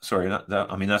 Oh, sorry, not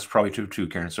that. I mean, that's probably true too,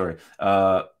 Karen. Sorry.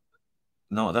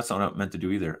 No, that's not what I meant to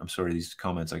do either. I'm sorry. These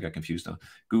comments I got confused on.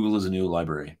 Google is a new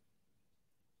library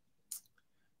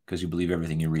because you believe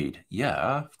everything you read.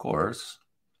 Yeah, of course.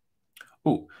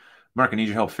 Oh, Mark, I need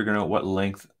your help figuring out what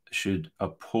length should a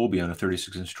pull be on a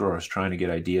 36-inch drawer. I was trying to get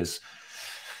ideas.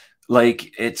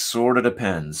 Like, it sort of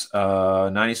depends.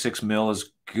 96 mil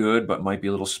is good, but might be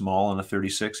a little small on a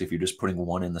 36 if you're just putting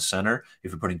one in the center.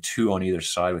 If you're putting two on either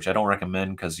side, which I don't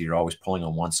recommend because you're always pulling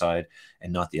on one side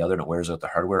and not the other, and it wears out the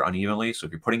hardware unevenly. So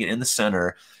if you're putting it in the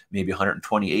center, maybe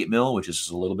 128 mil, which is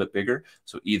just a little bit bigger.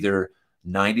 So either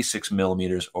 96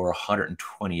 millimeters or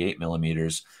 128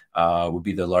 millimeters would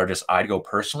be the largest I'd go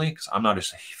personally, because I'm not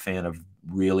just a fan of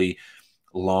really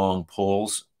long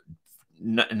pulls.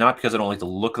 Not because I don't like the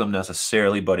look of them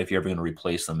necessarily, but if you're ever going to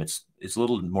replace them, it's a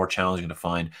little more challenging to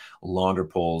find longer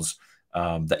pulls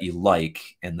that you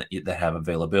like and that have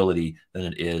availability than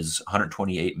it is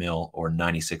 128 mil or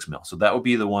 96 mil. So that would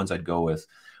be the ones I'd go with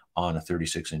on a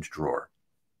 36-inch drawer.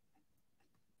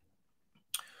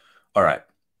 All right,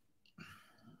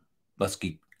 let's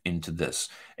get into this.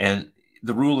 And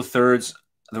the rule of thirds,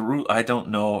 I don't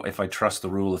know if I trust the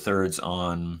rule of thirds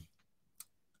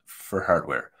for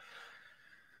hardware.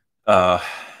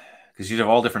 Because you'd have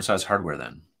all different size hardware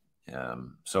then.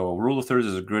 So rule of thirds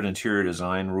is a good interior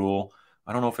design rule.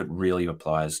 I don't know if it really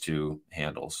applies to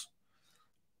handles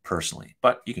personally,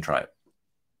 but you can try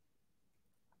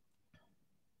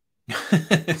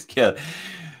it. Yeah.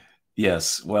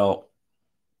 Yes. Well,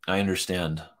 I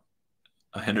understand.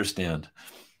 I understand.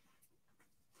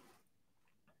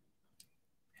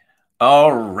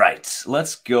 All right,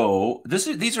 let's go.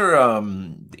 These are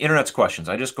the internet's questions.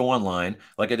 I just go online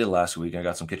like I did last week. I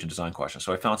got some kitchen design questions.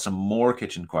 So I found some more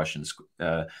kitchen questions,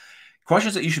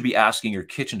 questions that you should be asking your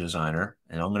kitchen designer,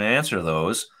 and I'm going to answer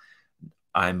those.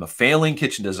 I'm a failing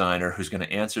kitchen designer who's going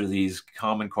to answer these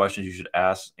common questions you should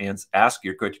ask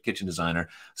your kitchen designer,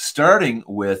 starting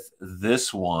with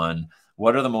this one.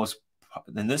 What are the most,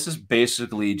 and this is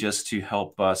basically just to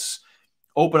help us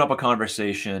open up a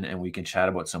conversation and we can chat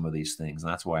about some of these things. And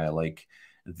that's why I like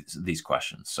these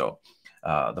questions. So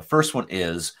the first one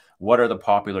is, what are the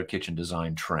popular kitchen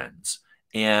design trends?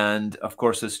 And of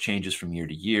course, this changes from year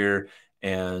to year.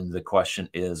 And the question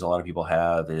is, a lot of people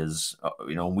have is,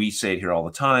 we say it here all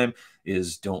the time,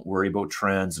 is don't worry about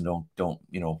trends and don't,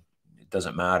 it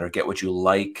doesn't matter. Get what you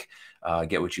like,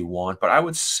 get what you want. But I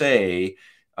would say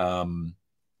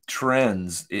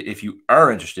trends, if you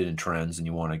are interested in trends and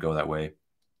you want to go that way,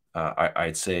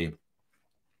 I'd say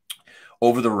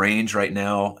over the range right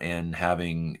now and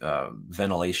having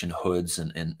ventilation hoods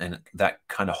and that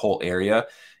kind of whole area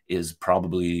is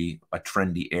probably a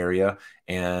trendy area.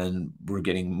 And we're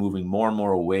moving more and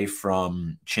more away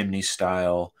from chimney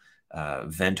style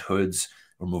vent hoods.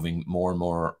 We're moving more and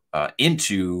more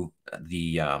into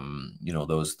the,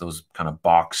 those kind of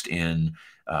boxed in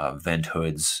vent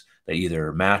hoods that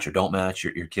either match or don't match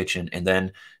your kitchen. And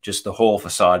then just the whole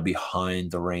facade behind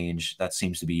the range, that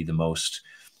seems to be the most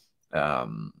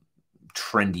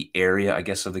trendy area, I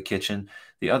guess, of the kitchen.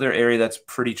 The other area that's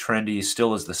pretty trendy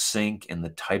still is the sink and the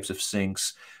types of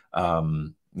sinks.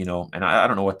 And I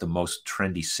don't know what the most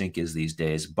trendy sink is these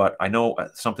days, but I know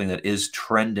something that is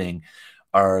trending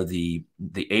are the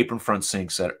apron front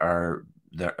sinks that are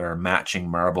matching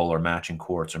marble or matching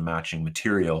quartz or matching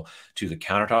material to the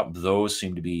countertop. Those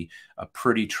seem to be a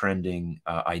pretty trending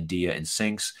idea in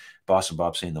sinks. Boston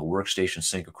Bob saying the workstation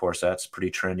sink, of course, that's pretty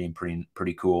trendy and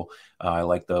pretty cool. I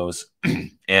like those.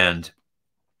 And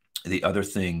the other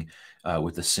thing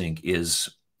with the sink is,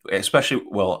 especially,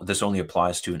 well, this only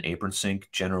applies to an apron sink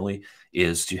generally,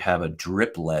 is to have a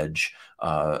drip ledge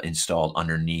installed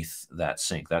underneath that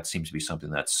sink. That seems to be something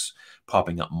that's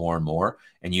popping up more and more.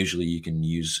 And usually you can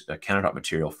use a countertop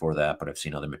material for that, but I've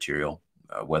seen other material,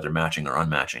 whether matching or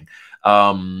unmatching.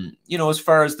 As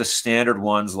far as the standard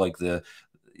ones like the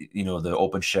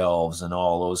open shelves and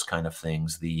all those kind of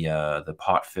things, the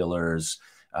pot fillers,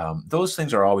 those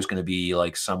things are always going to be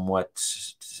like somewhat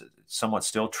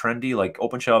still trendy. Like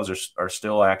open shelves are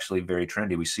still actually very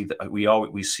trendy. We see that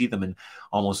we see them in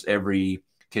almost every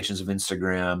kitchens of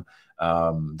Instagram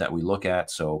that we look at.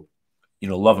 So,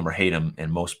 love them or hate them,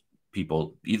 and most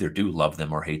people either do love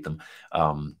them or hate them.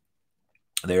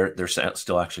 they're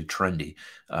still actually trendy.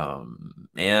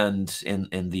 And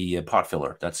in the pot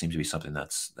filler, that seems to be something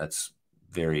that's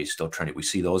very still trendy. We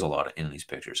see those a lot in these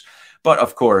pictures. But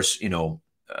of course, you know,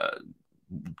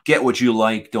 get what you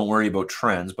like. Don't worry about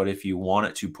trends. But if you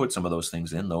wanted to put some of those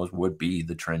things in, those would be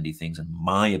the trendy things, in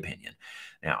my opinion.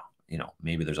 Now, you know,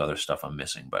 maybe there's other stuff I'm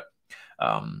missing, but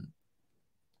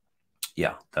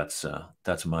yeah, that's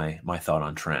my thought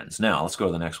on trends. Now let's go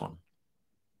to the next one.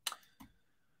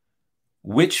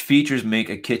 Which features make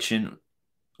a kitchen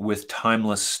with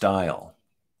timeless style?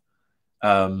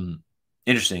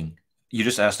 Interesting. You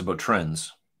just asked about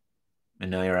trends,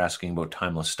 and now you're asking about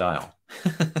timeless style.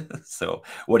 So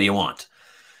what do you want?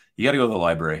 You got to go to the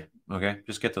library. Okay,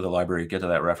 just get to the library, get to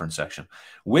that reference section.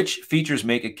 Which features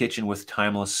make a kitchen with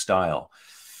timeless style?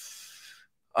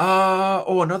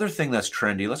 Oh, another thing that's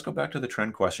trendy. Let's go back to the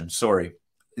trend question. Sorry.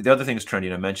 The other thing is trendy,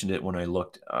 and I mentioned it when I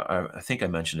looked. I think I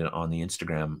mentioned it on the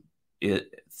Instagram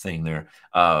thing there.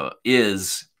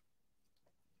 Is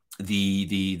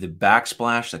the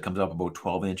backsplash that comes up about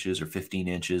 12 inches or 15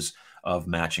 inches of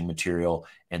matching material,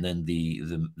 and then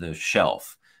the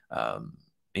shelf.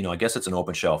 You know, I guess it's an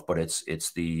open shelf, but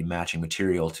it's the matching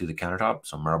material to the countertop,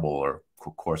 so marble or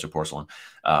quartz or porcelain.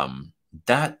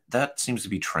 That seems to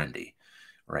be trendy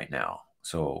right now.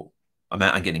 So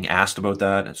I'm getting asked about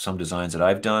that in some designs that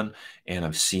I've done, and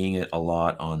I'm seeing it a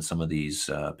lot on some of these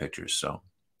pictures. So,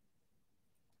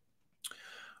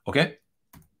 okay.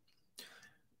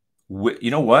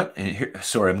 You know what? And here,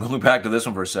 sorry, I'm going back to this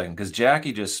one for a second because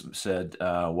Jackie just said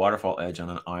waterfall edge on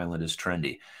an island is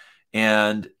trendy.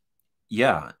 And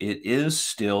yeah, it is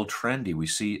still trendy. We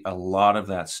see a lot of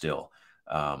that still.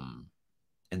 And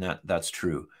that's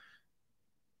true.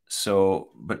 So,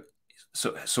 but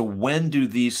so when do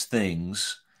these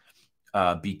things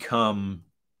become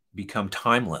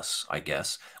timeless, I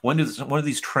guess? When do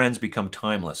these trends become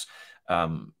timeless?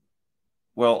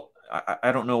 Well,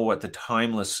 I don't know what the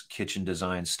timeless kitchen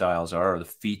design styles are or the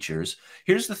features.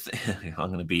 Here's the thing.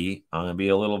 I'm gonna be a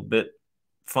little bit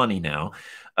funny now.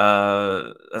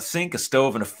 A sink, a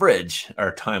stove, and a fridge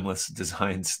are timeless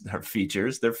designs, are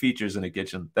features. They're features in a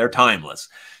kitchen. They're timeless.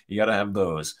 You got to have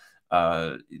those.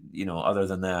 You know, other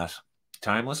than that,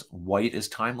 timeless. White is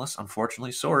timeless,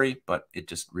 unfortunately. Sorry, but it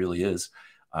just really is.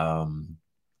 And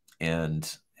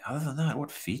other than that,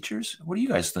 what features? What do you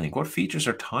guys think? What features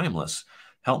are timeless?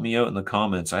 Help me out in the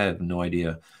comments. I have no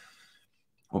idea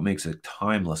what makes a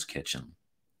timeless kitchen.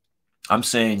 I'm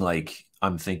saying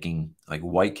I'm thinking like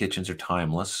white kitchens are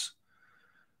timeless.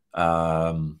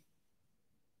 What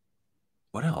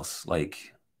else?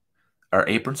 Like, are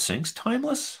apron sinks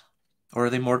timeless? Or are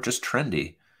they more just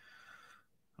trendy?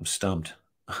 I'm stumped.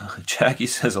 Jackie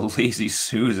says a lazy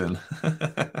Susan.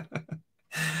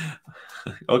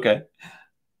 Okay.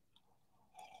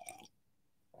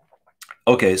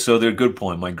 Okay, so they're a good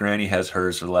point. My granny has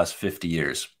hers for the last 50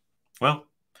 years. Well,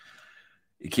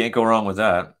 you can't go wrong with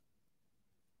that.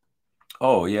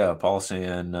 Oh, yeah, Paul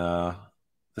saying the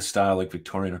style like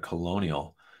Victorian or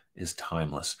colonial is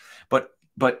timeless. But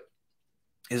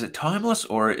is it timeless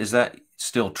or is that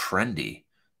still trendy?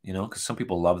 You know, because some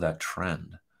people love that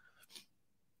trend.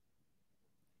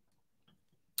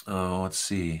 Oh, let's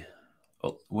see.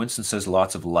 Oh, Winston says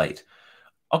lots of light.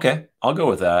 Okay, I'll go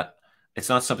with that. It's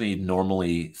not something you'd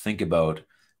normally think about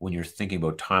when you're thinking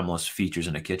about timeless features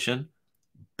in a kitchen,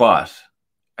 but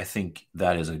I think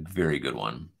that is a very good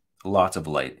one. Lots of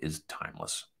light is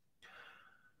timeless.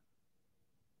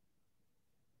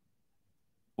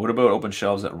 What about open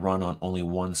shelves that run on only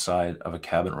one side of a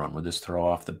cabinet run? Would this throw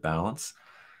off the balance?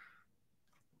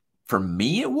 For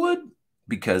me, it would,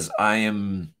 because I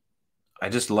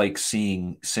just like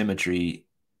seeing symmetry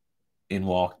in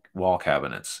wall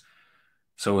cabinets.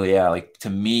 So yeah, like to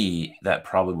me, that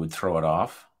probably would throw it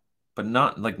off, but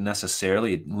not like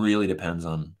necessarily. It really depends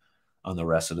on the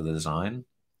rest of the design.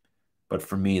 But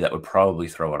for me, that would probably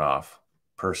throw it off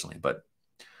personally. But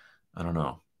I don't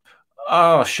know.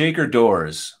 Oh, shaker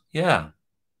doors. Yeah,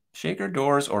 shaker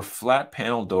doors or flat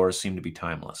panel doors seem to be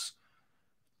timeless.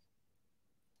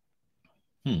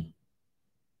 Hmm.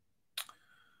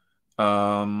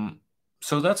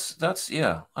 So that's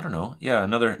yeah, I don't know. Yeah,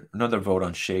 another vote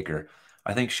on shaker.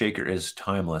 I think shaker is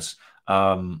timeless.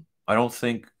 I don't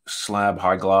think slab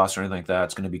high gloss or anything like that.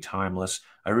 It's going to be timeless.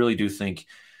 I really do think,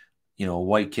 you know,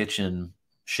 white kitchen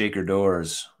shaker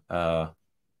doors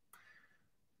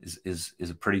is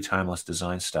a pretty timeless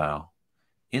design style.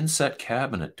 Inset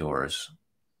cabinet doors,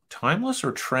 timeless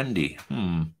or trendy?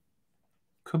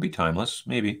 Could be timeless,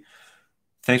 maybe.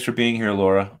 Thanks for being here,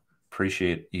 Laura.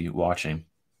 Appreciate you watching.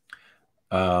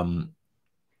 Wood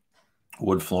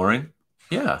flooring,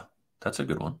 yeah, that's a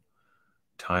good one.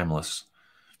 Timeless.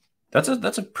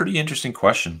 That's a pretty interesting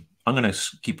question. I'm gonna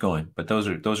keep going, but those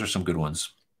are some good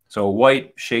ones. So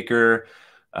white shaker,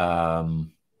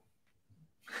 um,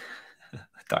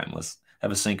 timeless.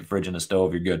 Have a sink, a fridge, and a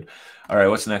stove. You're good. All right,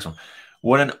 what's the next one?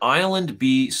 Would an island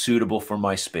be suitable for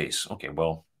my space? Okay,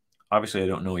 well, obviously I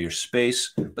don't know your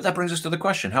space, but that brings us to the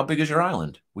question: how big is your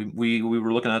island? We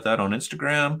were looking at that on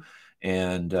Instagram,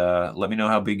 and let me know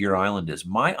how big your island is.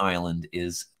 My island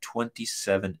is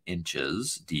 27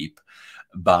 inches deep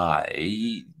by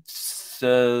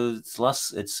it's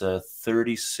less. It's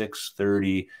 36,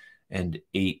 30, and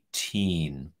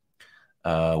 18.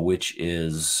 Which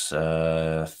is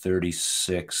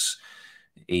 36,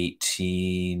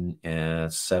 18,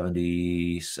 and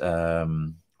 70.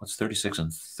 What's 36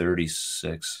 and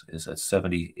 36? Is that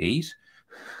 78?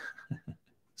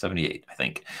 78, I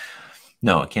think.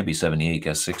 No, it can't be 78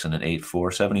 because 6 and an 8,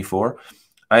 4, 74.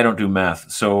 I don't do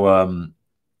math. So,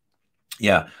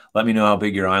 yeah, let me know how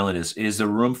big your island is. Is there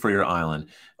room for your island?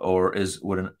 Or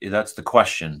that's the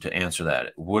question to answer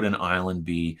that. Would an island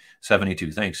be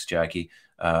 72? Thanks, Jackie.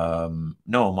 No,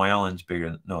 my island's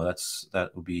bigger. No,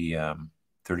 that would be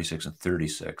 36 and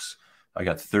 36. I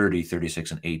got 30,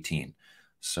 36, and 18.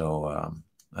 So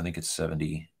I think it's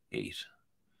 78.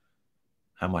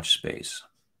 How much space?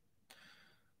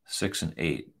 6 and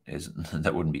 8 is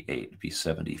that wouldn't be 8, it'd be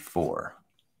 74.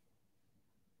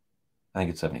 I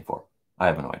think it's 74. I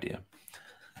have no idea.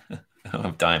 I don't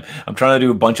have time. I'm trying to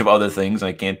do a bunch of other things.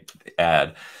 I can't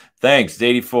add. Thanks, it's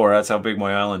 84. That's how big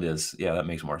my island is. Yeah, that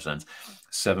makes more sense.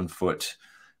 7 foot,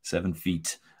 7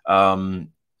 feet.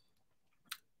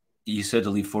 You said to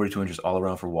leave 42 inches all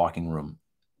around for walking room.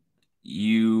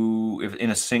 If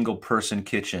in a single person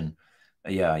kitchen,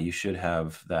 yeah, you should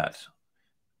have that.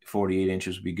 48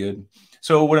 inches would be good.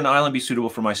 So would an island be suitable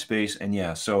for my space? And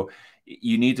yeah, so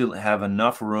you need to have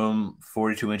enough room,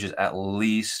 42 inches at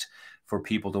least, for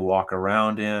people to walk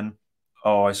around in.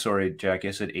 Oh, sorry, Jackie,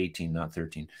 I said 18, not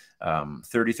 13.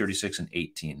 30, 36, and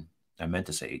 18. I meant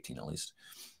to say 18 at least.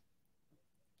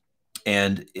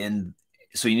 And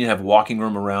so you need to have walking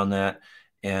room around that,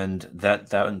 and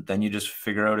then you just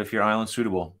figure out if your island's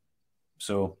suitable.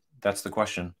 So that's the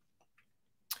question.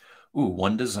 Ooh,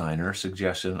 one designer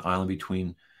suggested an island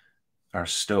between our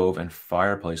stove and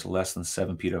fireplace less than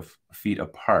 7 feet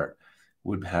apart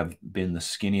would have been the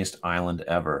skinniest island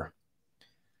ever.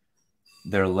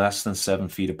 They're less than 7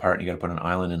 feet apart, and you got to put an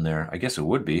island in there. I guess it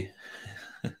would be.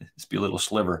 Just be a little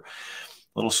sliver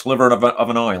of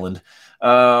an island.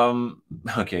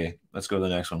 Okay, let's go to the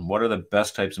next one. What are the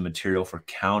best types of material for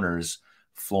counters,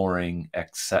 flooring,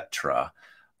 etc.?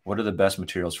 What are the best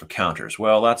materials for counters?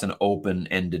 Well, that's an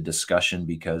open-ended discussion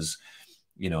because,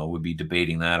 we'd be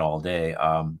debating that all day.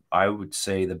 I would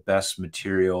say the best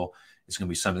material is going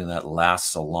to be something that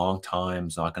lasts a long time.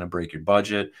 It's not going to break your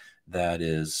budget. That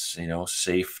is,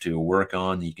 safe to work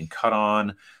on, that you can cut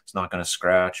on. It's not going to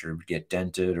scratch or get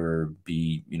dented or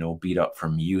be, beat up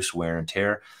from use, wear, and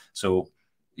tear. So,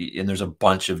 and there's a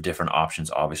bunch of different options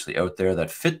obviously out there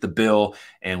that fit the bill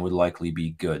and would likely be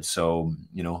good. So,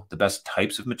 the best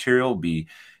types of material would be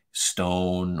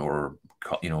stone or,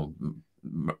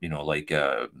 like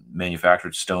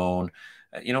manufactured stone,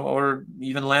 or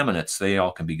even laminates. They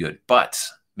all can be good. But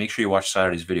make sure you watch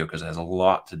Saturday's video because it has a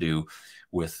lot to do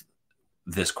with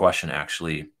this question,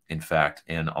 actually, in fact,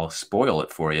 and I'll spoil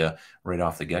it for you right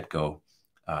off the get-go.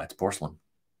 It's porcelain.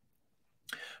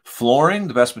 Flooring,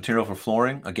 the best material for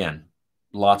flooring. Again,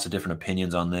 lots of different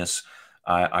opinions on this.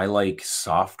 I like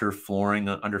softer flooring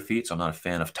under feet, so I'm not a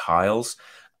fan of tiles.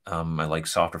 I like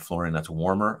softer flooring that's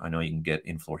warmer. I know you can get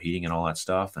in-floor heating and all that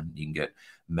stuff, and you can get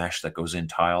mesh that goes in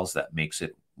tiles that makes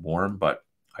it warm, but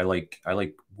I like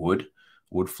wood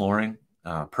flooring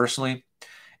personally.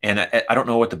 And I don't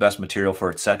know what the best material for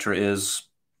etc. is.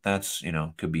 That's,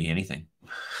 could be anything.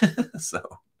 So,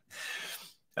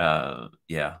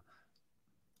 yeah.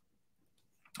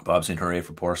 Bob saying hooray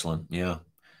for porcelain. Yeah.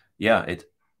 Yeah.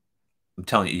 I'm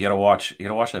telling you, you gotta watch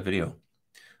that video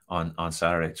on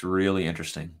Saturday. It's really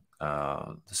interesting.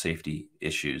 The safety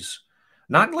issues.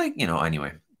 Not like,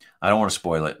 anyway, I don't want to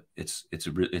spoil it. It's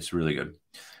really good.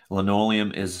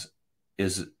 Linoleum it's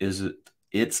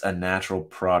a natural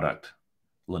product.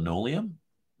 Linoleum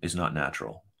is not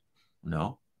natural.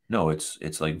 No,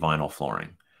 it's like vinyl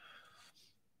flooring.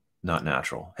 Not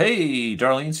natural. Hey,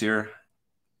 Darlene's here.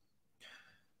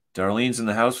 Darlene's in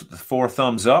the house with the 4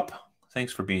 thumbs up.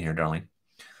 Thanks for being here, Darlene.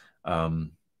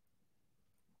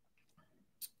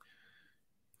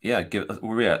 Yeah,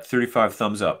 we're at 35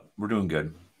 thumbs up. We're doing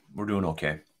good. We're doing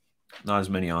okay. Not as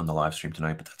many on the live stream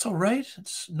tonight, but that's all right.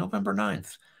 It's November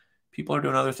 9th. People are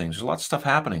doing other things. There's a lot of stuff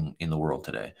happening in the world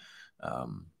today.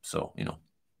 So,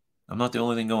 I'm not the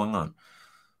only thing going on.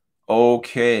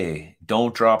 Okay,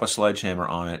 don't drop a sledgehammer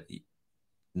on it.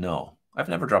 No, I've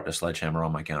never dropped a sledgehammer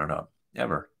on my countertop,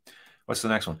 ever. What's the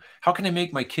next one? How can I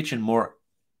make my kitchen more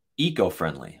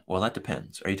eco-friendly? Well, that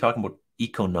depends. Are you talking about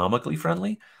economically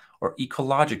friendly or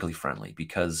ecologically friendly?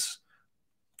 Because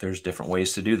there's different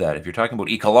ways to do that. If you're talking about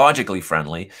ecologically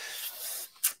friendly,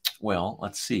 well,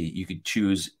 let's see. You could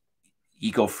choose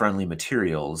eco-friendly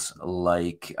materials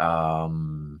like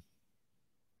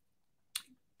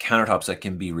countertops that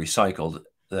can be recycled,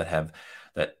 that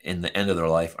in the end of their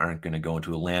life aren't going to go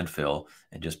into a landfill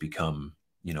and just become,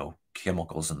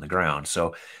 chemicals in the ground.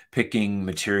 So picking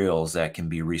materials that can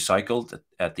be recycled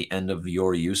at the end of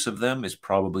your use of them is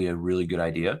probably a really good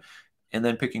idea. And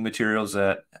then picking materials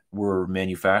that were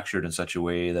manufactured in such a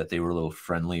way that they were a little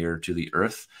friendlier to the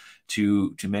earth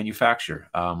to manufacture.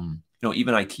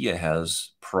 Even IKEA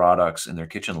has products in their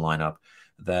kitchen lineup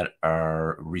that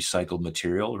are recycled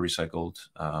material, recycled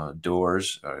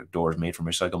doors made from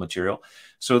recycled material.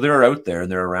 So they're out there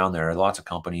and they're around there. Lots of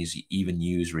companies even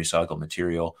use recycled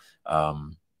material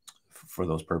for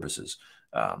those purposes.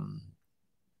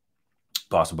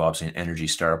 Boss and Bob saying Energy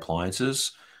Star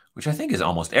appliances, which I think is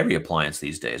almost every appliance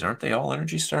these days. Aren't they all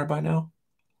Energy Star by now?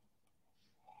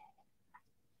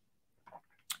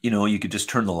 You could just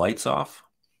turn the lights off,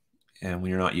 and when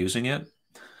you're not using it,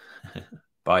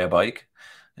 buy a bike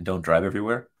and don't drive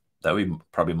everywhere. That would be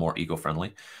probably more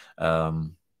eco-friendly.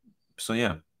 So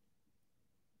yeah.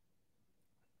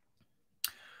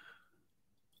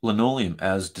 Linoleum,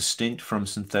 as distinct from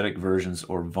synthetic versions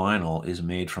or vinyl, is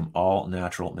made from all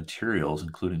natural materials,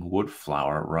 including wood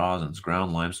flour, rosins,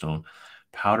 ground limestone,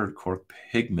 powdered cork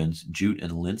pigments, jute,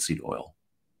 and linseed oil.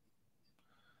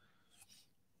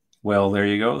 Well, there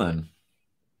you go then.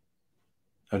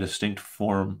 A distinct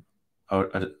form,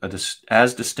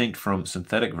 as distinct from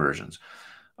synthetic versions.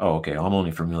 Oh, okay. I'm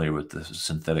only familiar with the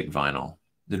synthetic vinyl.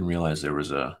 Didn't realize there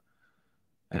was an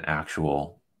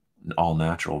actual all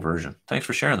natural version. Thanks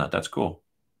for sharing that. That's cool.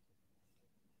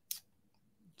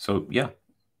 So yeah.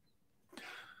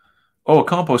 Oh, a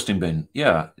composting bin.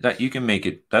 Yeah, that you can make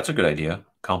it. That's a good idea.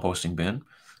 Composting bin.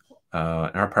 In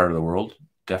our part of the world,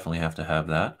 definitely have to have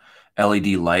that. LED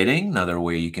lighting, another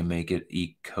way you can make it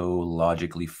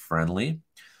ecologically friendly.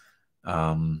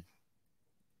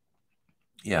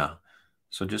 Yeah,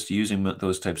 so just using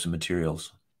those types of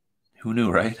materials. Who knew,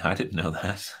 right? I didn't know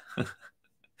that.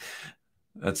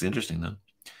 That's interesting, though.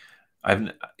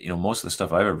 Most of the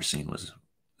stuff I've ever seen was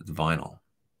vinyl.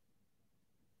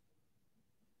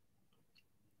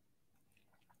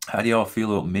 How do y'all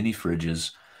feel about mini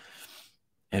fridges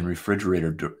and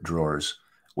refrigerator drawers?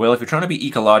 Well, if you're trying to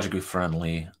be ecologically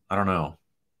friendly, I don't know.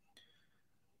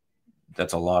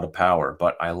 That's a lot of power,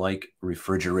 but I like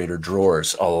refrigerator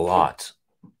drawers a lot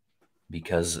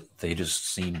because they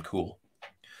just seem cool.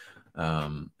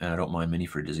 And I don't mind mini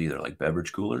fridges either, like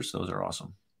beverage coolers. Those are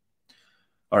awesome.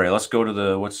 All right, let's go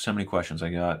to what's how many questions?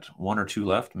 I got one or two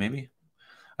left, maybe.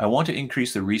 I want to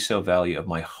increase the resale value of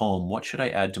my home. What should I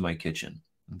add to my kitchen?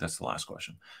 That's the last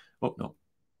question. Oh, no.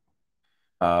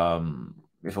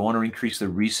 If I want to increase the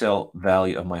resale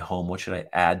value of my home, what should I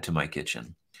add to my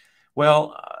kitchen?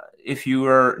 Well, if you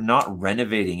are not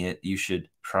renovating it, you should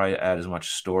try to add as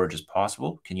much storage as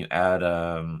possible. Can you add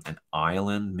an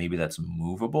island, maybe that's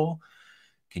movable?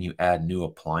 Can you add new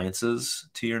appliances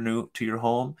to your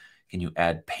home? Can you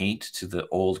add paint to the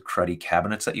old cruddy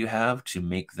cabinets that you have to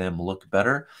make them look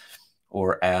better?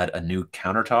 Or add a new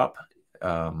countertop,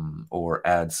 or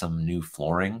add some new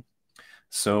flooring?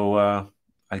 So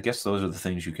I guess those are the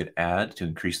things you could add to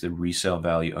increase the resale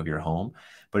value of your home.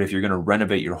 But if you're going to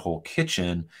renovate your whole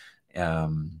kitchen,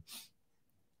 then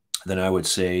I would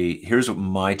say, here's what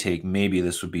my take. Maybe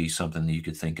this would be something that you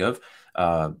could think of.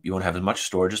 You want to have as much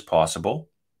storage as possible.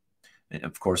 And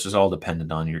of course, it's all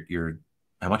dependent on your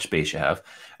how much space you have.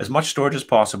 As much storage as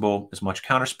possible, as much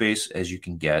counter space as you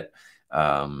can get.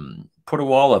 Put a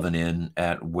wall oven in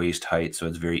at waist height so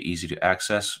it's very easy to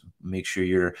access. Make sure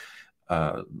your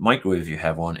microwave, if you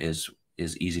have one, is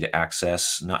easy to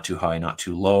access, not too high, not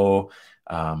too low.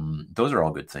 Those are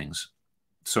all good things.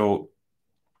 So,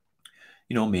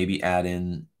 maybe add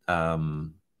in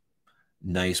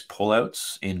nice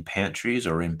pullouts in pantries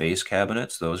or in base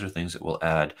cabinets. Those are things that will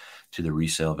add to the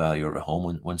resale value of a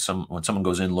home. When someone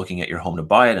goes in looking at your home to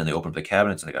buy it and they open up the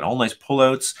cabinets and they got all nice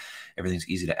pullouts, everything's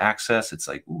easy to access. It's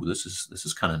like, ooh, this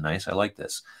is kind of nice. I like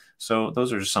this. So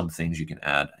those are just some things you can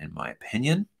add, in my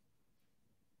opinion.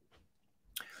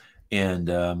 And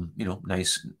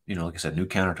nice, like I said, new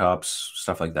countertops,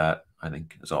 stuff like that, I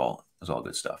think is all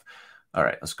good stuff. All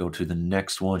right, let's go to the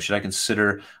next one. Should I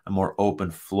consider a more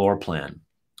open floor plan?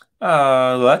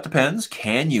 That depends.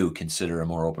 Can you consider a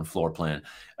more open floor plan?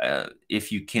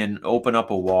 If you can open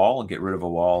up a wall and get rid of a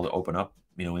wall to open up,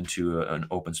 into an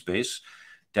open space,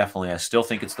 definitely. I still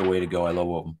think it's the way to go. I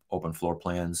love open floor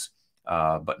plans,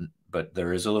 but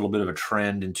there is a little bit of a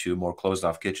trend into more closed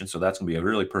off kitchen. So that's going to be a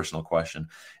really personal question.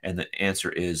 And the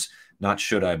answer is not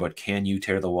should I, but can you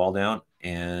tear the wall down?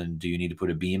 And do you need to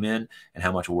put a beam in? And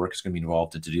how much work is going to be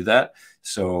involved to do that?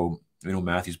 So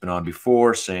Matthew's been on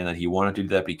before saying that he wanted to do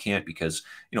that, but he can't because,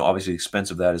 obviously the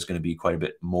expense of that is going to be quite a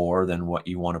bit more than what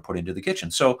you want to put into the kitchen.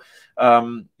 So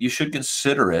you should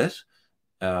consider it.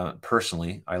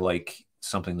 Personally, I like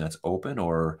something that's open,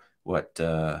 or what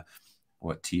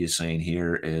T is saying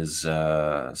here is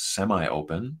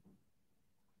semi-open.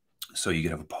 So you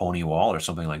could have a pony wall or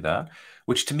something like that,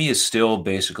 which to me is still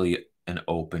basically an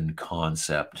open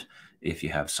concept. If you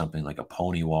have something like a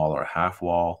pony wall or a half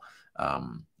wall,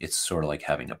 it's sort of like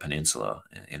having a peninsula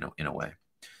in a way.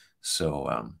 So,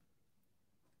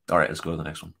 all right, let's go to the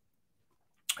next one.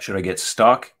 Should I get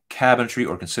stock cabinetry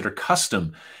or consider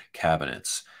custom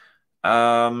cabinets?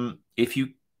 If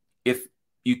you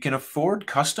can afford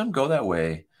custom, go that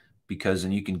way, because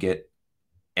then you can get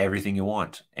everything you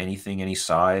want, anything, any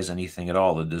size, anything at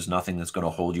all. There's nothing that's going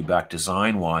to hold you back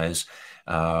design wise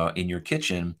in your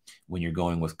kitchen when you're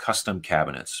going with custom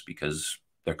cabinets, because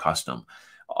they're custom.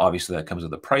 Obviously that comes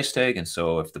with a price tag, and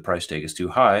so if the price tag is too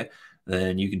high,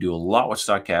 then you can do a lot with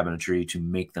stock cabinetry to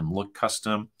make them look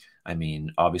custom. I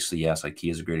mean, obviously, yes,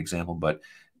 IKEA is a great example, but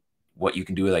what you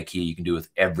can do with IKEA, you can do with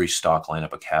every stock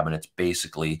lineup of cabinets,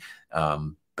 basically,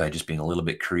 by just being a little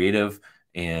bit creative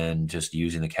and just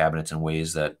using the cabinets in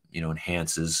ways that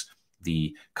enhances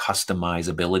the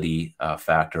customizability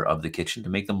factor of the kitchen to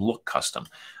make them look custom.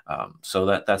 So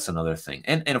that's another thing.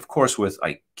 And of course, with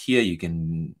IKEA, you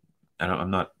can.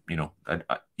 I'm not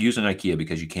using IKEA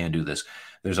because you can do this.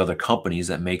 There's other companies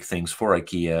that make things for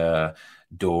IKEA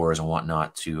doors and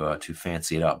whatnot to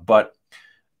fancy it up. But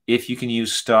if you can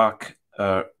use stock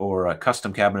or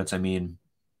custom cabinets, I mean,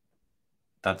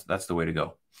 that's the way to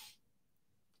go.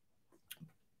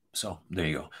 So there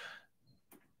you go.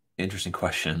 Interesting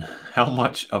question. How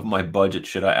much of my budget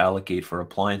should I allocate for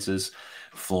appliances,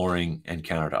 flooring, and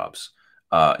countertops?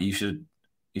 You should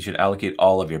allocate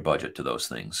all of your budget to those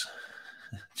things.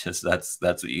 Just that's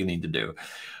what you need to do.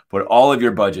 Put all of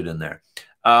your budget in there.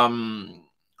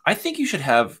 I think you should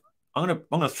have. I'm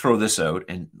gonna throw this out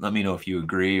and let me know if you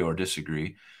agree or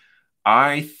disagree.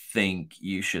 I think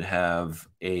you should have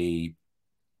a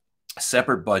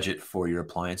separate budget for your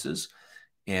appliances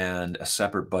and a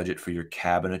separate budget for your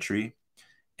cabinetry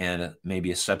and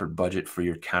maybe a separate budget for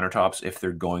your countertops if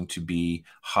they're going to be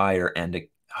higher end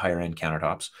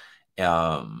countertops,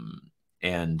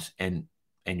 and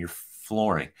your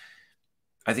flooring.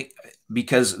 I think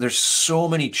because there's so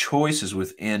many choices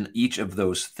within each of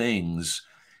those things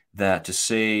that to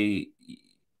say,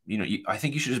 I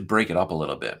think you should just break it up a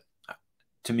little bit.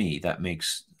 To me, that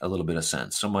makes a little bit of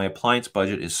sense. So my appliance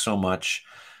budget is so much,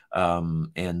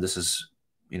 and this is,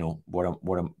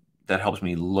 that helps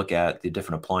me look at the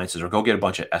different appliances or go get a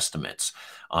bunch of estimates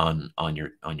on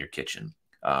your kitchen.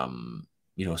 For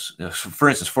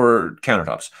instance, for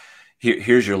countertops,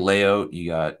 here's your layout. You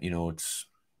got,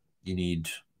 you need,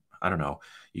 I don't know,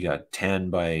 you got 10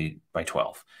 by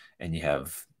 12 and you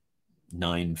have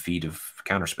 9 feet of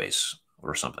counter space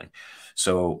or something.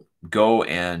 So go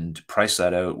and price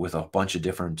that out with a bunch of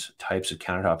different types of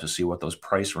countertops to see what those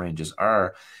price ranges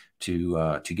are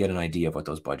to get an idea of what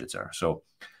those budgets are. So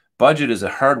budget is a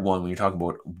hard one when you're talking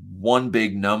about one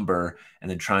big number and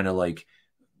then trying to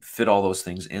fit all those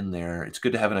things in there. It's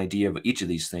good to have an idea of each of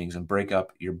these things and break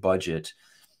up your budget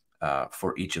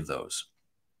for each of those.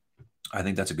 I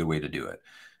think that's a good way to do it.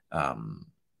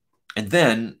 And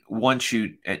then once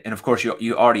and of course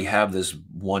you already have this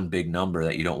one big number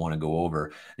that you don't want to go over,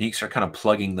 and you can start kind of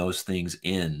plugging those things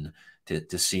in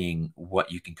to seeing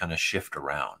what you can kind of shift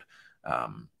around.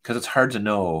 Because it's hard to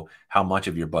know how much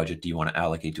of your budget do you want to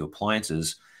allocate to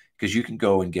appliances, because you can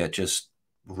go and get just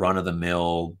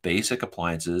run-of-the-mill basic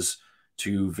appliances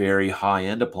to very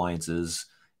high-end appliances,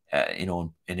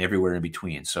 and everywhere in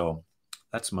between. So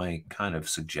that's my kind of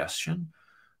suggestion.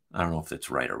 I don't know if it's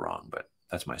right or wrong, but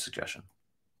that's my suggestion.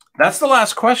 That's the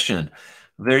last question.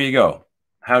 There you go.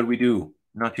 How did we do?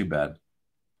 Not too bad.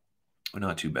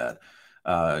 Not too bad.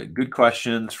 Good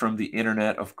questions from the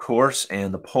internet, of course,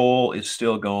 and the poll is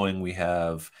still going. We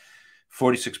have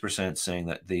 46% saying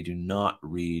that they do not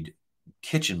read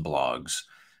kitchen blogs.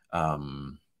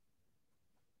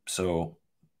 So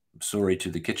sorry to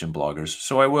the kitchen bloggers.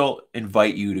 So I will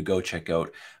invite you to go check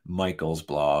out Michael's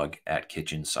blog at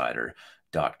Kitchensider.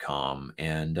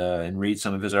 and read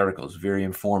some of his articles. Very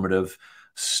informative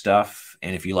stuff.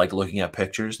 And if you like looking at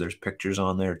pictures, there's pictures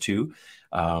on there too,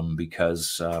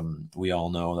 because we all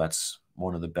know that's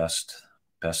one of the best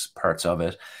parts of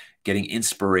it. Getting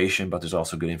inspiration, but there's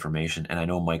also good information. And I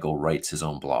know Michael writes his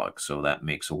own blog, so that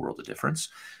makes a world of difference.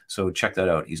 So check that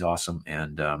out. He's awesome,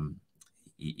 and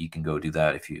you can go do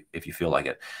that if you feel like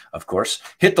it. Of course,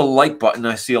 hit the like button.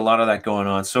 I see a lot of that going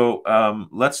on. So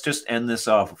let's just end this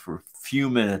off for a few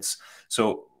minutes.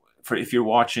 So if you're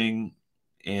watching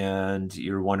and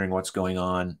you're wondering what's going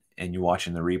on and you're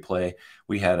watching the replay,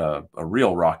 we had a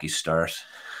real rocky start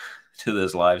to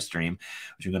this live stream,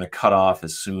 which I'm going to cut off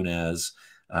as soon as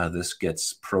this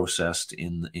gets processed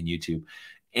in YouTube.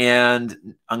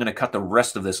 And I'm going to cut the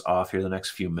rest of this off here the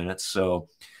next few minutes. So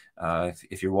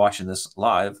if you're watching this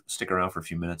live, stick around for a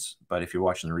few minutes. But if you're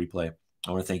watching the replay,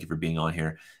 I want to thank you for being on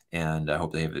here. And I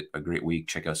hope they have a great week.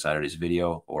 Check out Saturday's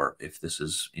video, or if this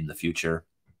is in the future,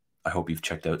 I hope you've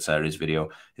checked out Saturday's video.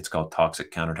 It's called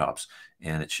Toxic Countertops,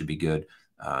 and it should be good.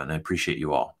 And I appreciate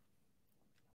you all.